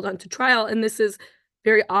he's called onto trial. And this is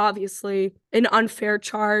very obviously an unfair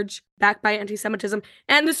charge backed by anti-Semitism.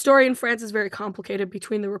 And the story in France is very complicated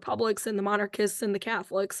between the republics and the monarchists and the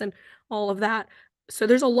Catholics and all of that. So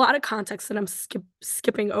there's a lot of context that I'm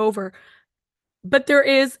skipping over. But there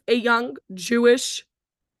is a young Jewish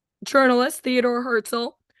journalist, Theodore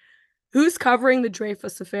Herzl, who's covering the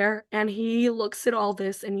Dreyfus affair, and he looks at all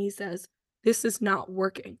this and he says, this is not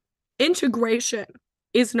working. Integration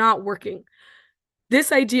is not working.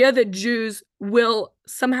 This idea that Jews will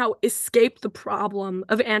somehow escape the problem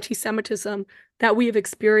of anti-Semitism that we have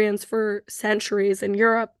experienced for centuries in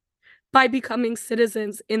Europe by becoming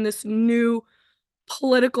citizens in this new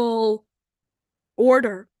political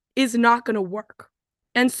order is not going to work.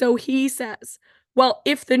 And so he says, well,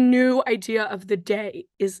 if the new idea of the day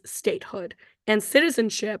is statehood and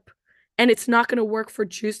citizenship, and it's not going to work for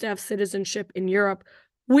Jews to have citizenship in Europe,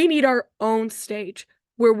 we need our own stage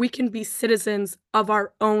where we can be citizens of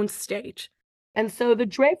our own state. And so the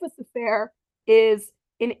Dreyfus affair is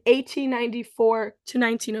in 1894 to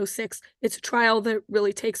 1906. It's a trial that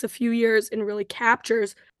really takes a few years and really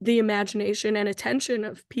captures the imagination and attention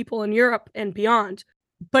of people in Europe and beyond.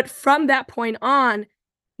 But from that point on,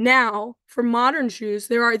 now, for modern Jews,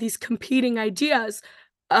 there are these competing ideas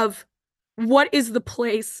of what is the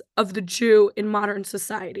place of the Jew in modern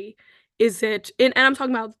society. Is it and I'm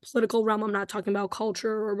talking about the political realm, I'm not talking about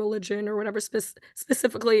culture or religion or whatever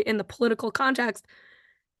specifically in the political context.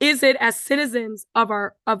 Is it as citizens of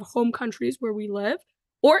our of home countries where we live,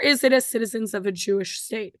 or is it as citizens of a Jewish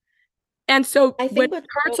state? And so I when think what's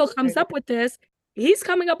Herzl so comes up with this, he's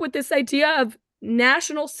coming up with this idea of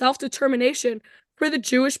national self-determination for the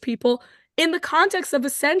Jewish people in the context of a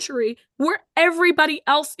century where everybody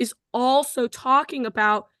else is also talking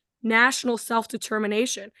about national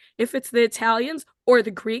self-determination. If it's the Italians or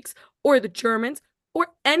the Greeks or the Germans or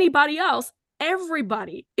anybody else,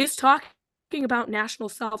 everybody is talking about national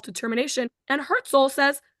self-determination. And Herzl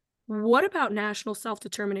says, what about national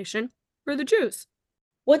self-determination for the Jews?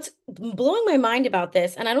 What's blowing my mind about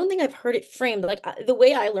this, and I don't think I've heard it framed, like the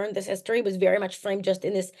way I learned this history was very much framed just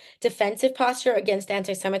in this defensive posture against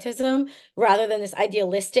anti-Semitism, rather than this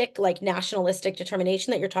idealistic, like nationalistic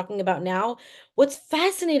determination that you're talking about now. What's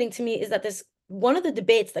fascinating to me is that this one of the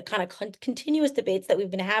debates, the kind of continuous debates that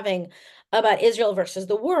we've been having about Israel versus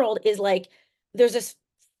the world is like there's this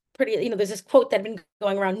there's this quote that had been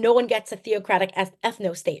going around, no one gets a theocratic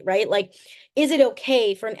ethno state, right? Like, is it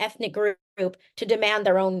okay for an ethnic group to demand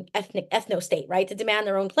their own ethnic ethno state, right? To demand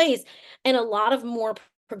their own place? And a lot of more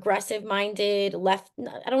progressive minded left,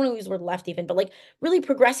 I don't want to use the word left even, but like really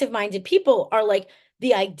progressive minded people are like,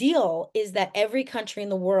 the ideal is that every country in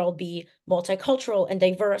the world be multicultural and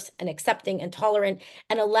diverse and accepting and tolerant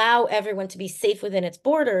and allow everyone to be safe within its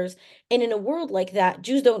borders. And in a world like that,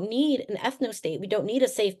 Jews don't need an ethno state. We don't need a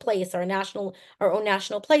safe place or our own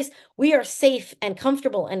national place. We are safe and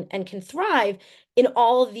comfortable and can thrive in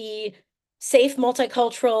all the safe,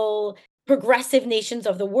 multicultural, progressive nations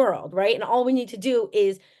of the world, right? And all we need to do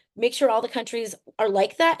is make sure all the countries are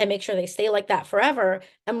like that and make sure they stay like that forever,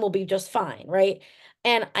 and we'll be just fine, right?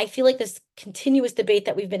 And I feel like this continuous debate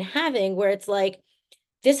that we've been having where it's like,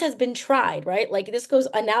 this has been tried, right? Like this goes,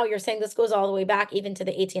 and now you're saying this goes all the way back even to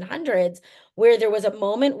the 1800s, where there was a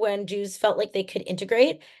moment when Jews felt like they could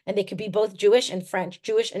integrate and they could be both Jewish and French,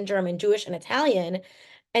 Jewish and German, Jewish and Italian.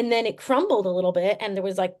 And then it crumbled a little bit, and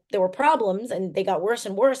there were problems, and they got worse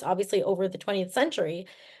and worse, obviously, over the 20th century.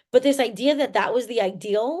 But this idea that that was the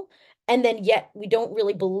ideal, and then yet we don't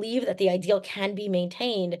really believe that the ideal can be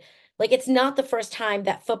maintained. Like it's not the first time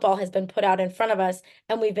that football has been put out in front of us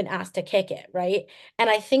and we've been asked to kick it, right? And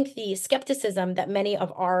I think the skepticism that many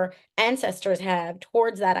of our ancestors have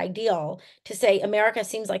towards that ideal, to say America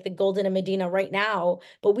seems like the golden Medina right now,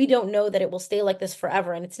 but we don't know that it will stay like this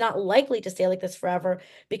forever. And it's not likely to stay like this forever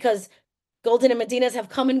because golden Medinas have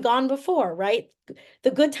come and gone before, right? The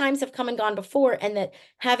good times have come and gone before, and that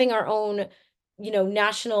having our own,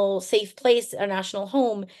 national safe place, our national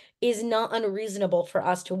home is not unreasonable for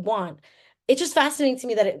us to want. It's just fascinating to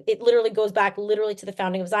me that it literally goes back literally to the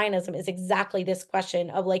founding of Zionism, is exactly this question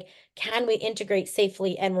of like, can we integrate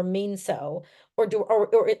safely and remain so? Or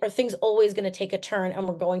are things always going to take a turn and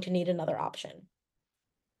we're going to need another option?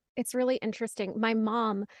 It's really interesting. My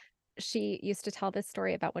mom, she used to tell this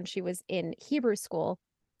story about when she was in Hebrew school.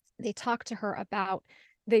 They talked to her about,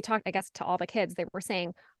 they talked, I guess, to all the kids. They were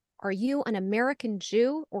saying, are you an American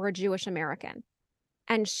Jew or a Jewish American?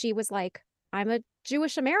 And she was like, I'm a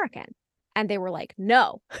Jewish American. And they were like,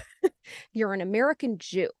 no, you're an American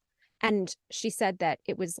Jew. And she said that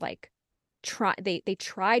it was like, they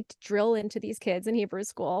tried to drill into these kids in Hebrew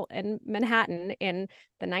school in Manhattan in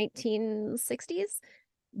the 1960s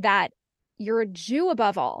that you're a Jew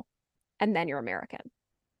above all, and then you're American.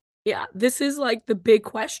 Yeah, this is like the big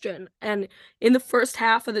question. And in the first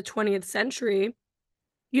half of the 20th century,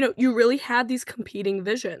 you really had these competing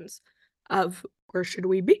visions of where should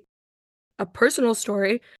we be? A personal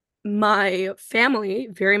story, my family,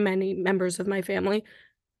 very many members of my family,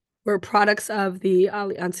 were products of the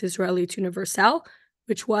Alliance Israélite Universelle,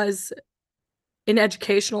 which was an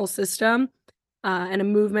educational system and a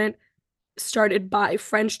movement started by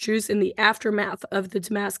French Jews in the aftermath of the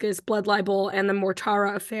Damascus blood libel and the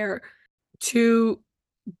Mortara affair to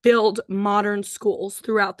build modern schools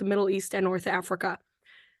throughout the Middle East and North Africa.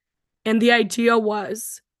 And the idea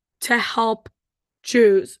was to help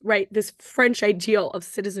Jews, right? This French ideal of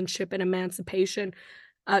citizenship and emancipation,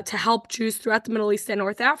 to help Jews throughout the Middle East and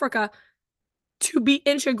North Africa to be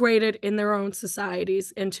integrated in their own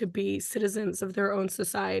societies and to be citizens of their own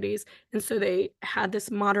societies. And so they had this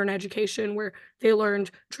modern education where they learned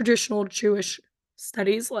traditional Jewish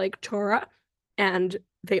studies like Torah, and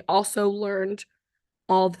they also learned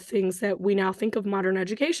all the things that we now think of modern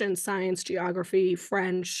education: science, geography,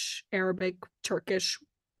 French, Arabic, Turkish,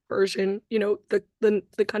 Persian,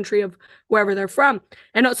 the country of wherever they're from.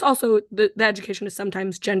 And it's also the education is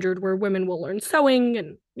sometimes gendered, where women will learn sewing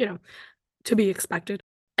and, to be expected.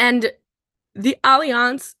 And the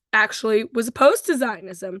Alliance actually was opposed to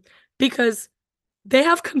Zionism because they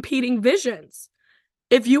have competing visions.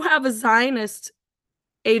 If you have a Zionist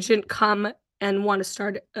agent come and want to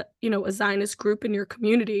start a Zionist group in your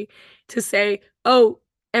community to say, oh,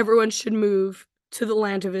 everyone should move to the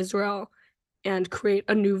land of Israel and create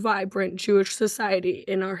a new vibrant Jewish society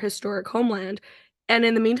in our historic homeland. And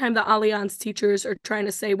in the meantime, the Allianz teachers are trying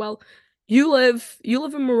to say, well, you live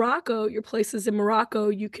in Morocco, your place is in Morocco,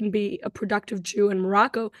 you can be a productive Jew in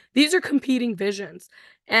Morocco. These are competing visions.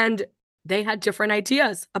 And they had different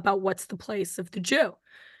ideas about what's the place of the Jew.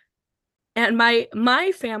 And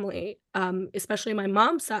my family, especially my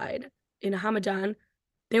mom's side in Hamadan,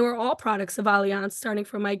 they were all products of Allianz, starting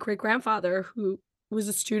from my great-grandfather, who was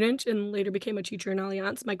a student and later became a teacher in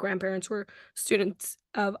Allianz. My grandparents were students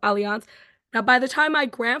of Allianz. Now, by the time my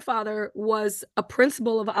grandfather was a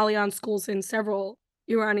principal of Allianz schools in several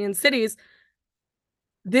Iranian cities,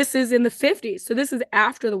 this is in the 50s. So this is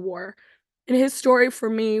after the war. And his story for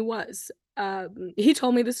me was he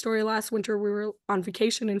told me the story last winter. We were on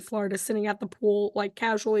vacation in Florida, sitting at the pool, like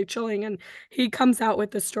casually chilling. And he comes out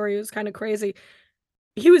with this story. It was kind of crazy.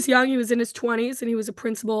 He was young. He was in his 20s, and he was a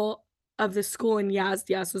principal of this school in Yazd.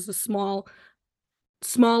 Yazd was a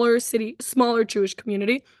smaller city, smaller Jewish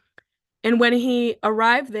community. And when he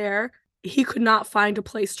arrived there, he could not find a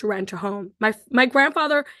place to rent a home. My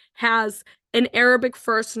grandfather has an Arabic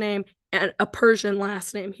first name and a Persian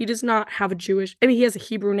last name. He does not have a Jewish, I mean, he has a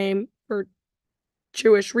Hebrew name for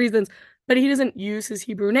Jewish reasons, but he doesn't use his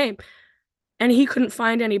Hebrew name. And he couldn't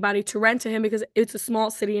find anybody to rent to him because it's a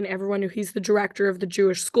small city and everyone knew he's the director of the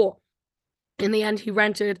Jewish school. In the end, he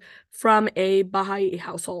rented from a Baha'i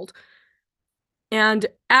household. And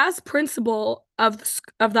as principal of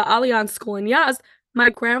the Allianz school in Yazd, my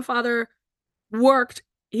grandfather worked,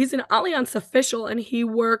 he's an Allianz official, and he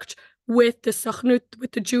worked with the Sachnut,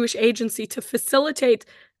 with the Jewish agency, to facilitate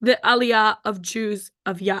the Aliyah of Jews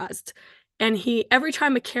of Yazd. And every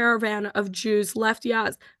time a caravan of Jews left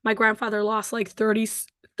Yazd, my grandfather lost like 30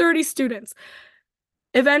 students.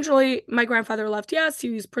 Eventually, my grandfather left Yazd. He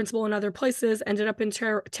was principal in other places, ended up in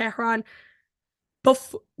Tehran.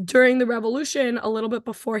 During the revolution, a little bit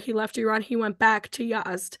before he left Iran, he went back to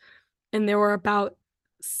Yazd, and there were about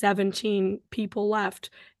 17 people left,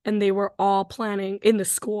 and they were all planning in the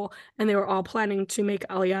school, and they were all planning to make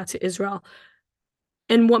Aliyah to Israel.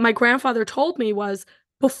 And what my grandfather told me was,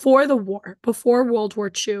 before the war, before World War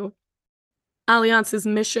II, Allianz's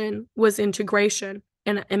mission was integration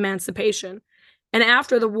and emancipation. And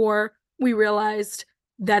after the war, we realized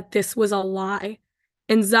that this was a lie,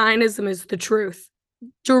 and Zionism is the truth.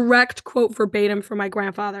 Direct quote verbatim from my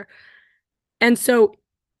grandfather. And so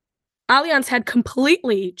Allianz had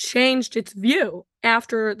completely changed its view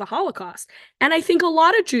after the Holocaust. And I think a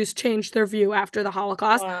lot of Jews changed their view after the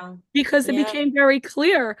Holocaust because it became very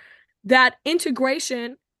clear that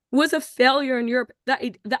integration was a failure in Europe.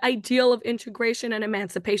 The ideal of integration and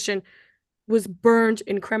emancipation was burned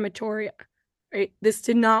in crematoria. Right? This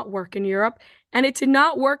did not work in Europe, and it did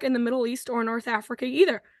not work in the Middle East or North Africa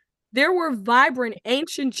either. There were vibrant,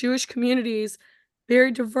 ancient Jewish communities,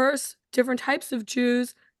 very diverse, different types of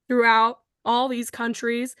Jews throughout all these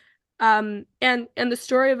countries. And the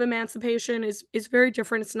story of emancipation is very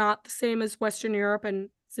different. It's not the same as Western Europe, and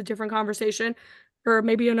it's a different conversation for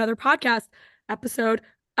maybe another podcast episode.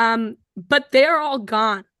 But they're all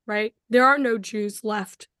gone, right? There are no Jews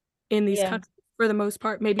left in these countries for the most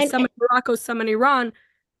part. Maybe some in Morocco, some in Iran,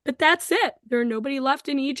 but that's it. There are nobody left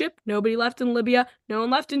in Egypt, nobody left in Libya, no one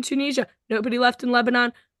left in Tunisia, nobody left in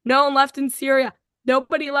Lebanon, no one left in Syria,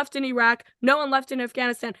 nobody left in Iraq, no one left in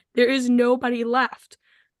Afghanistan. There is nobody left.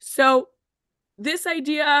 So this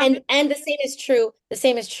idea, and the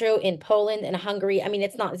same is true in Poland and Hungary. I mean,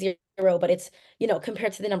 it's not zero, but it's,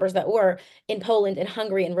 compared to the numbers that were in Poland and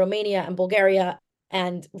Hungary and Romania and Bulgaria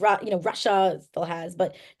and Russia still has,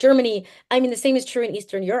 but Germany, I mean, the same is true in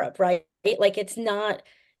Eastern Europe, right? Like, it's not,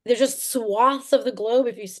 there's just swaths of the globe,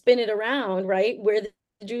 if you spin it around, right, where the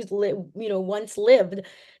Jews once lived.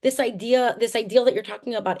 This ideal that you're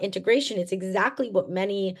talking about, integration, it's exactly what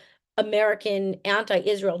many American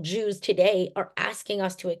anti-Israel Jews today are asking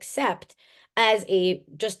us to accept as a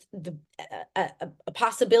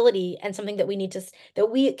possibility, and something that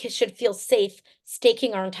we should feel safe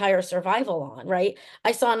staking our entire survival on, right?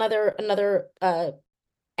 I saw another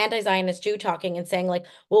anti-Zionist Jew talking and saying, like,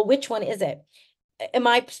 well, which one is it? Am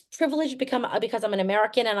I privileged because I'm an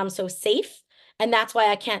American and I'm so safe, and that's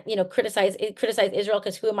why I can't, criticize Israel,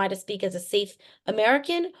 because who am I to speak as a safe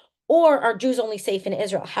American? Or are Jews only safe in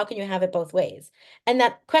Israel? How can you have it both ways? And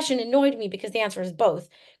that question annoyed me because the answer is both.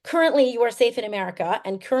 Currently, you are safe in America,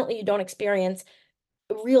 and currently you don't experience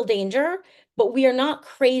real danger, but we are not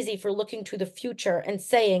crazy for looking to the future and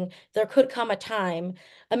saying there could come a time,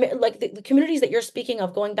 like the communities that you're speaking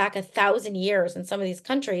of going back 1,000 years in some of these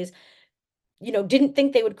countries, didn't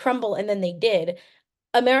think they would crumble and then they did.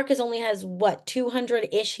 America's only has what,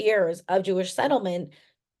 200-ish years of Jewish settlement,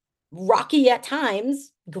 rocky at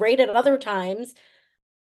times, great at other times.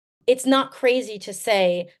 It's not crazy to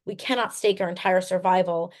say we cannot stake our entire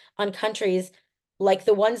survival on countries like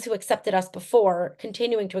the ones who accepted us before,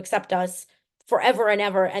 continuing to accept us forever and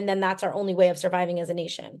ever, and then that's our only way of surviving as a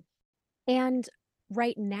nation. And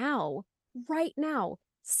right now,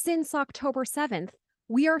 since October 7th,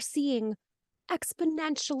 we are seeing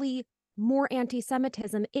exponentially more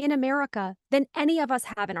anti-Semitism in America than any of us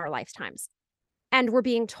have in our lifetimes. And we're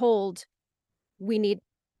being told we need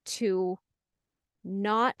to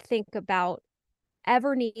not think about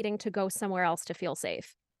ever needing to go somewhere else to feel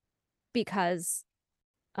safe because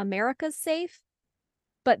America's safe.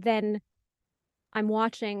 But then I'm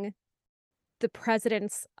watching the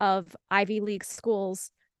presidents of Ivy League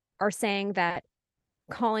schools are saying that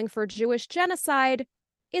calling for Jewish genocide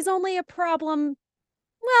is only a problem,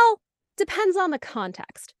 well, depends on the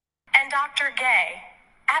context. And Dr. Gay,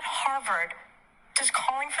 at Harvard, does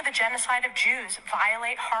calling for the genocide of Jews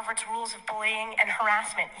violate Harvard's rules of bullying and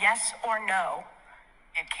harassment? Yes or no?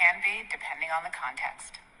 It can be, depending on the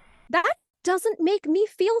context. That doesn't make me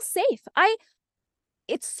feel safe.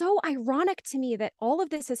 It's so ironic to me that all of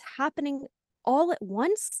this is happening all at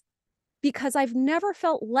once because I've never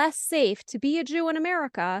felt less safe to be a Jew in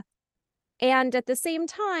America. And at the same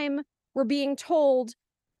time, we're being told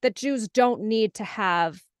that Jews don't need to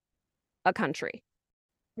have a country.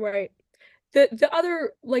 Right. The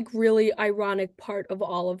other really ironic part of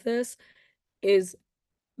all of this is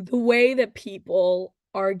the way that people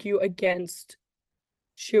argue against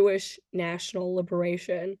Jewish national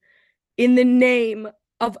liberation in the name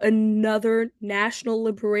of another national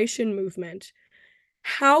liberation movement.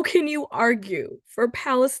 How can you argue for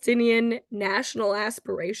Palestinian national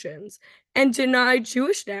aspirations and deny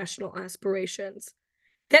Jewish national aspirations?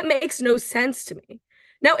 That makes no sense to me.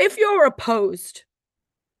 Now, if you're opposed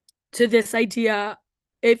to this idea,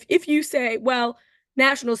 if you say, well,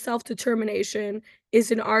 national self-determination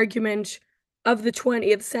is an argument of the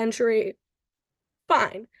 20th century,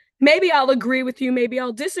 fine. Maybe I'll agree with you, maybe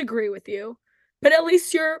I'll disagree with you, but at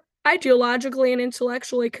least you're ideologically and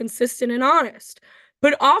intellectually consistent and honest.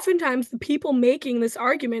 But oftentimes the people making this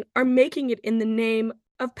argument are making it in the name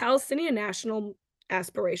of Palestinian national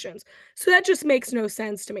aspirations. So that just makes no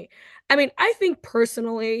sense to me. I mean, I think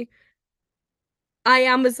personally, I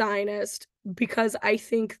am a Zionist because I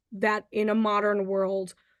think that in a modern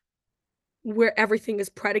world where everything is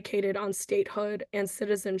predicated on statehood and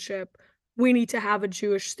citizenship, we need to have a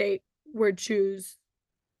Jewish state where Jews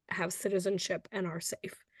have citizenship and are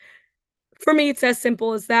safe. For me, it's as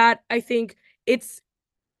simple as that. I think it's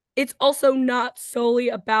also not solely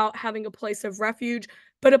about having a place of refuge,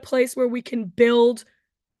 but a place where we can build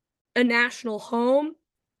a national home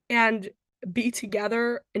and be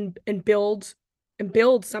together and build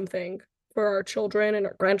something for our children and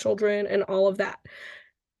our grandchildren and all of that.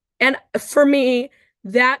 And for me,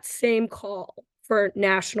 that same call for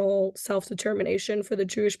national self-determination for the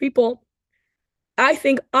Jewish people, I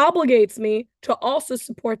think obligates me to also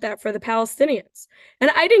support that for the Palestinians.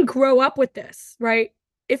 And I didn't grow up with this, right?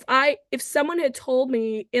 If someone had told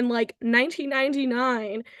me in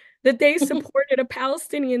 1999 that they supported a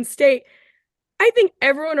Palestinian state, I think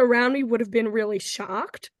everyone around me would have been really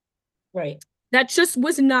shocked. Right. That just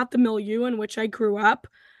was not the milieu in which I grew up.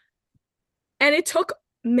 And it took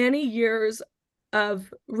many years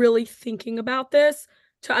of really thinking about this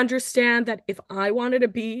to understand that if I wanted to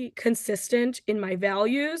be consistent in my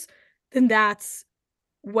values, then that's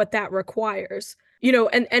what that requires.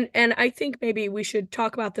 And I think maybe we should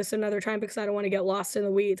talk about this another time because I don't want to get lost in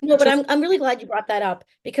the weeds. No, but I'm really glad you brought that up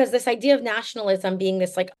because this idea of nationalism being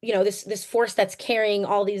this this force that's carrying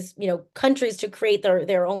all these countries to create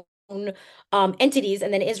their own entities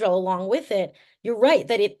and then Israel along with it. You're right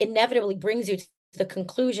that it inevitably brings you to the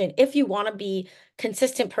conclusion, if you want to be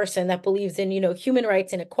consistent person that believes in human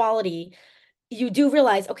rights and equality, you do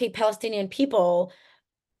realize, okay, Palestinian people,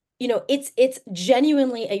 it's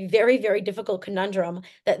genuinely a very, very difficult conundrum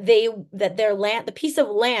that their land, the piece of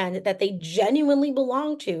land that they genuinely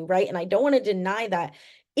belong to, right? And I don't want to deny that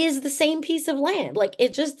is the same piece of land. Like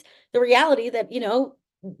it's just the reality that,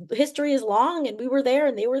 history is long and we were there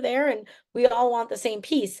and they were there and we all want the same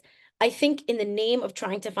piece. I think in the name of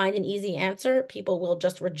trying to find an easy answer, people will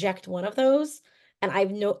just reject one of those. And I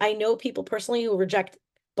know people personally who reject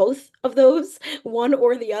both of those, one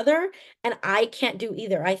or the other, and I can't do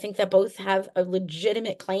either. I think that both have a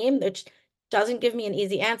legitimate claim, which doesn't give me an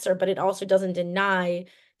easy answer, but it also doesn't deny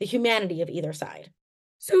the humanity of either side.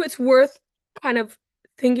 So it's worth kind of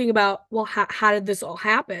thinking about, well, how did this all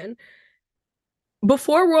happen?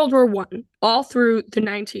 Before World War I, all through the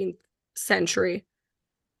 19th century,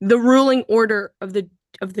 the ruling order of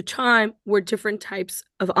the time were different types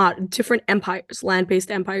of different empires,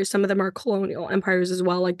 land-based empires. Some of them are colonial empires as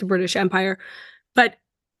well, like the British Empire, but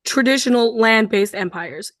traditional land-based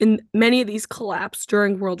empires. And many of these collapsed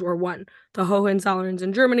during World War I. The Hohenzollerns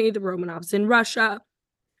in Germany, the Romanovs in Russia,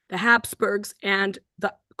 the Habsburgs, and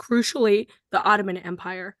crucially, the Ottoman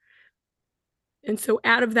Empire. And so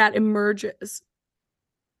out of that emerges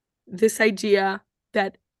this idea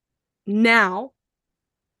that now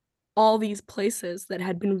all these places that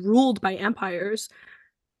had been ruled by empires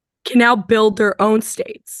can now build their own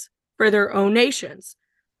states for their own nations.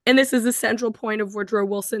 And this is the central point of Woodrow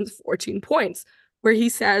Wilson's 14 points, where he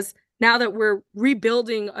says, now that we're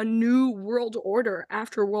rebuilding a new world order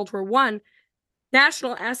after World War I,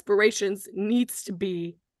 national aspirations needs to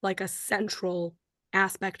be like a central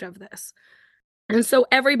aspect of this. And so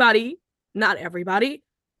everybody, not everybody,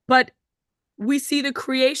 but we see the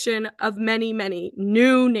creation of many, many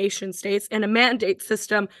new nation states and a mandate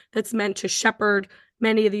system that's meant to shepherd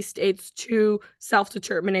many of these states to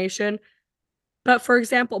self-determination. But for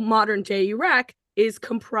example, modern day Iraq is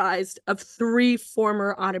comprised of 3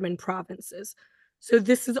 former Ottoman provinces. So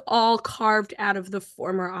this is all carved out of the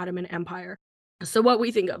former Ottoman Empire. So what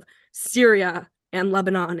we think of Syria and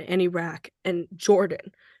Lebanon and Iraq and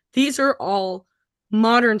Jordan, these are all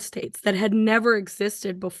modern states that had never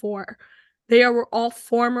existed before. They were all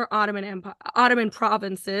former Ottoman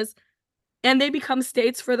provinces, and they become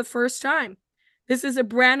states for the first time. This is a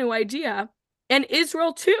brand new idea. And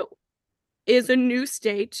Israel, too, is a new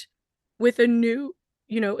state with a new,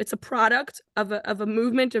 it's a product of a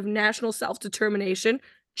movement of national self-determination,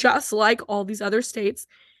 just like all these other states.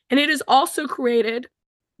 And it is also created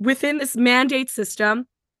within this mandate system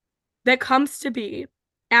that comes to be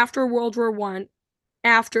after World War I,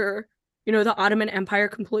 after the Ottoman Empire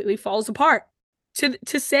completely falls apart.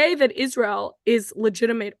 To say that Israel is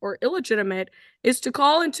legitimate or illegitimate is to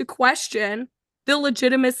call into question the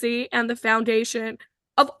legitimacy and the foundation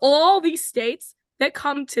of all these states that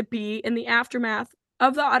come to be in the aftermath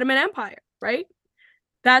of the Ottoman Empire, right?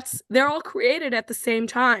 They're all created at the same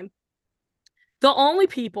time. The only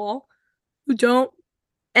people who don't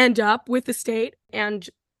end up with the state, and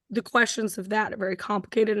the questions of that are very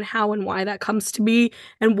complicated, and how and why that comes to be,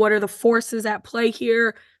 and what are the forces at play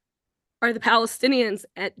here, are the Palestinians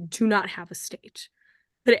that do not have a state,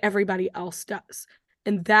 but everybody else does.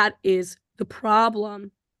 And that is the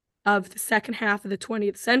problem of the second half of the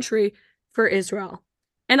 20th century for Israel.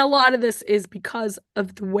 And a lot of this is because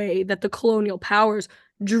of the way that the colonial powers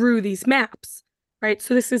drew these maps, right?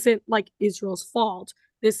 So this isn't like Israel's fault.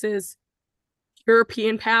 This is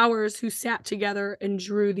European powers who sat together and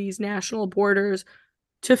drew these national borders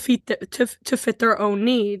to fit their own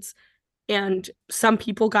needs. And some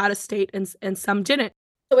people got a state and some didn't.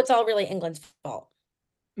 So it's all really England's fault.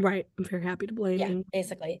 Right. I'm very happy to blame. Yeah,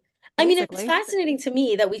 basically. I mean, it's fascinating to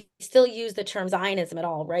me that we still use the term Zionism at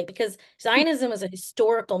all, right? Because Zionism is a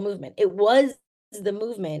historical movement. It was the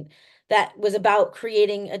movement that was about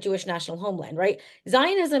creating a Jewish national homeland, right?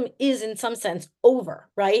 Zionism is in some sense over,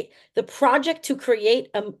 right? The project to create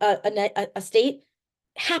a state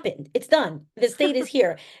happened. It's done. The state is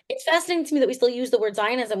here. It's fascinating to me that we still use the word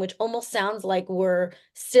Zionism, which almost sounds like we're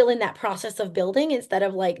still in that process of building instead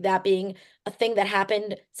of like that being a thing that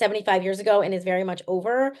happened 75 years ago and is very much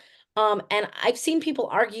over. And I've seen people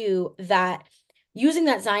argue that using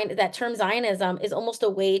that term Zionism is almost a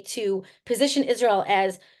way to position Israel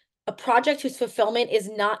as a project whose fulfillment is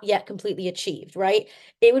not yet completely achieved, right?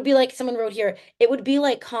 It would be like someone wrote here, it would be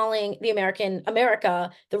like calling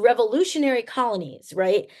America the revolutionary colonies,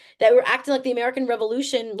 right? That were acting like the American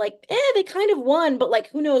Revolution, like, they kind of won, but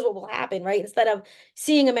like, who knows what will happen, right? Instead of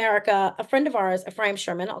seeing America, a friend of ours, Ephraim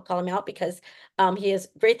Sherman, I'll call him out because he has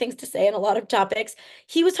great things to say on a lot of topics.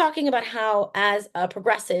 He was talking about how, as a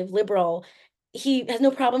progressive liberal, he has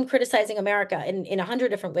no problem criticizing America in 100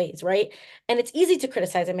 different ways, right? And it's easy to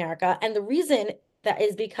criticize America. And the reason that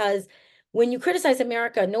is because when you criticize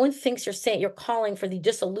America, no one thinks you're calling for the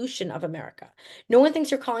dissolution of America. No one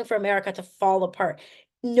thinks you're calling for America to fall apart.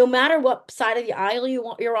 No matter what side of the aisle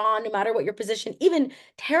you're on, no matter what your position, even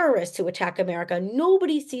terrorists who attack America,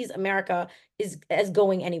 nobody sees America as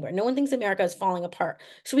going anywhere. No one thinks America is falling apart.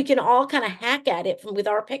 So we can all kind of hack at it with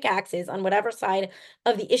our pickaxes on whatever side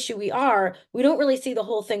of the issue we are. We don't really see the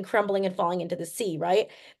whole thing crumbling and falling into the sea, right?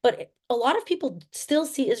 But a lot of people still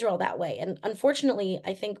see Israel that way. And unfortunately,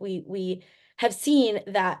 I think we have seen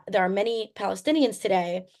that there are many Palestinians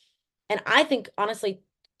today, and I think honestly,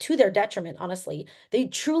 to their detriment, honestly, they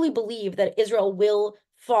truly believe that Israel will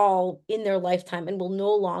fall in their lifetime and will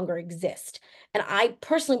no longer exist. And I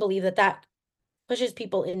personally believe that that pushes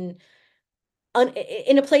people in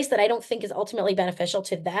a place that I don't think is ultimately beneficial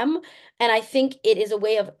to them. And I think it is a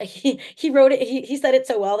way of he wrote it, he said it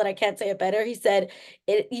so well that I can't say it better. He said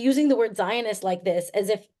it using the word Zionist like this, as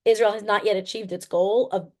if Israel has not yet achieved its goal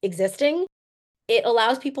of existing. It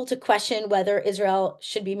allows people to question whether Israel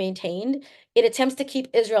should be maintained. It attempts to keep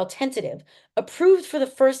Israel tentative, approved for the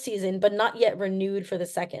first season, but not yet renewed for the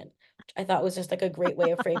second, which I thought was just like a great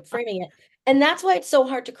way of framing it. And that's why it's so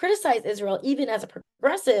hard to criticize Israel, even as a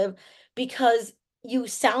progressive, because you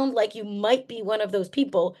sound like you might be one of those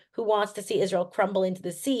people who wants to see Israel crumble into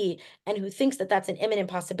the sea and who thinks that that's an imminent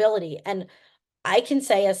possibility. And I can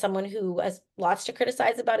say, as someone who has lots to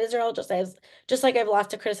criticize about Israel, just like I've lots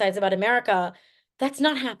to criticize about America, that's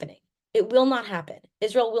not happening. It will not happen.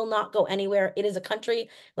 Israel will not go anywhere. It is a country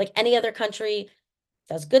like any other country,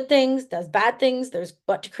 does good things, does bad things. There's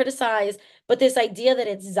what to criticize, but this idea that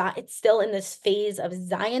it's still in this phase of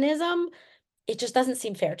Zionism, it just doesn't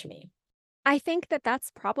seem fair to me. I think that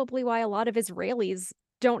that's probably why a lot of Israelis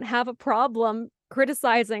don't have a problem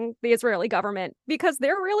criticizing the Israeli government, because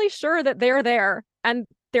they're really sure that they're there and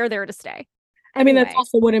they're there to stay. I mean, that's Anyway,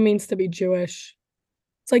 also what it means to be Jewish.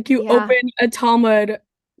 It's like you yeah. open a Talmud,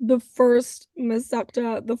 the first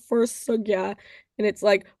Masechta, the first Sugya, and it's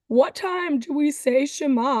like, what time do we say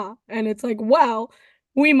Shema? And it's like, well,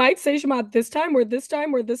 we might say Shema this time or this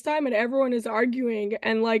time or this time, and everyone is arguing.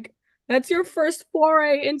 And like, that's your first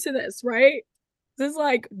foray into this, right? This is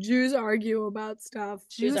like Jews argue about stuff.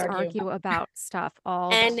 Jews Jews argue about stuff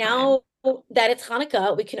all the And time. now that it's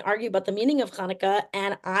Hanukkah, we can argue about the meaning of Hanukkah.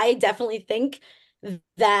 And I definitely think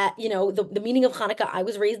that, the meaning of Hanukkah I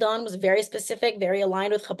was raised on was very specific, very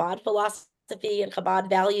aligned with Chabad philosophy and Chabad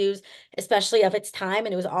values, especially of its time.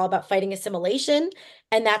 And it was all about fighting assimilation.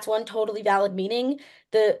 And that's one totally valid meaning.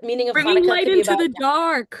 The meaning of Bringing Hanukkah light could be into about the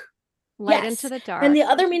dark. Light into the Yes. dark. And the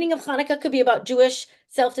other meaning of Hanukkah could be about Jewish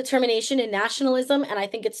self-determination and nationalism. And I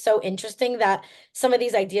think it's so interesting that some of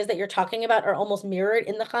these ideas that you're talking about are almost mirrored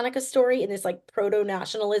in the Hanukkah story in this like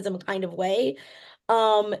proto-nationalism kind of way.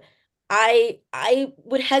 Um, I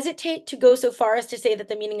would hesitate to go so far as to say that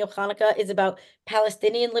the meaning of Hanukkah is about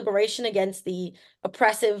Palestinian liberation against the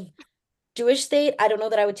oppressive Jewish state. I don't know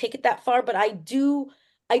that I would take it that far, but I do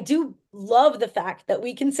love the fact that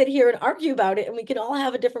we can sit here and argue about it and we can all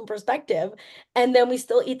have a different perspective and then we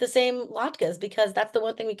still eat the same latkes, because that's the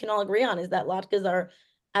one thing we can all agree on, is that latkes are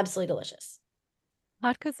absolutely delicious.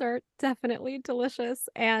 Latkes are definitely delicious.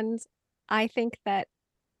 And I think that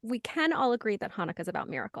we can all agree that Hanukkah is about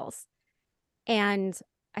miracles. And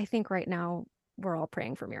I think right now we're all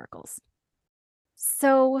praying for miracles.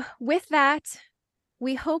 So, with that,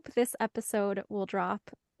 we hope this episode will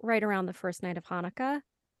drop right around the first night of Hanukkah.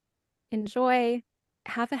 Enjoy.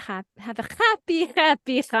 Have a happy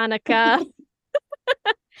Hanukkah.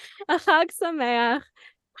 A Chag Sameach.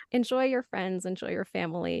 Enjoy your friends, enjoy your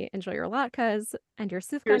family, enjoy your latkes and your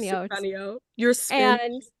Your sufganiyot sufganiyot, your spin.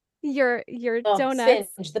 and your Oh, donuts.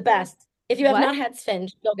 Sfinge, the best. If you have What? not had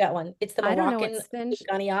Sfinge, you'll get one. It's the I don't know what Moroccan spinach.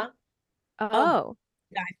 sufganiyah. Oh, Oh,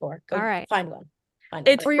 die for. Go all right. find one.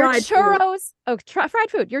 It's Or your fried food. churros. Oh, fried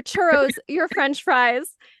food. Your churros, your French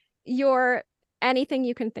fries, your anything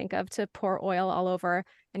you can think of to pour oil all over,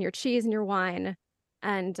 and your cheese and your wine,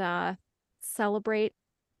 and celebrate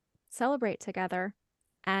together.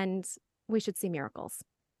 And we should see miracles.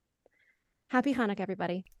 Happy Hanukkah,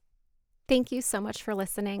 everybody. Thank you so much for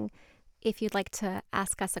listening. If you'd like to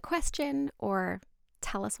ask us a question or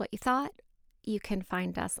tell us what you thought, you can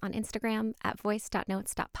find us on Instagram at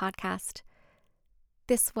voice.notes.podcast.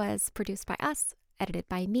 This was produced by us, edited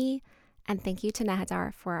by me, and thank you to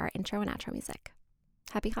Nahadar for our intro and outro music.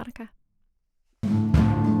 Happy Hanukkah.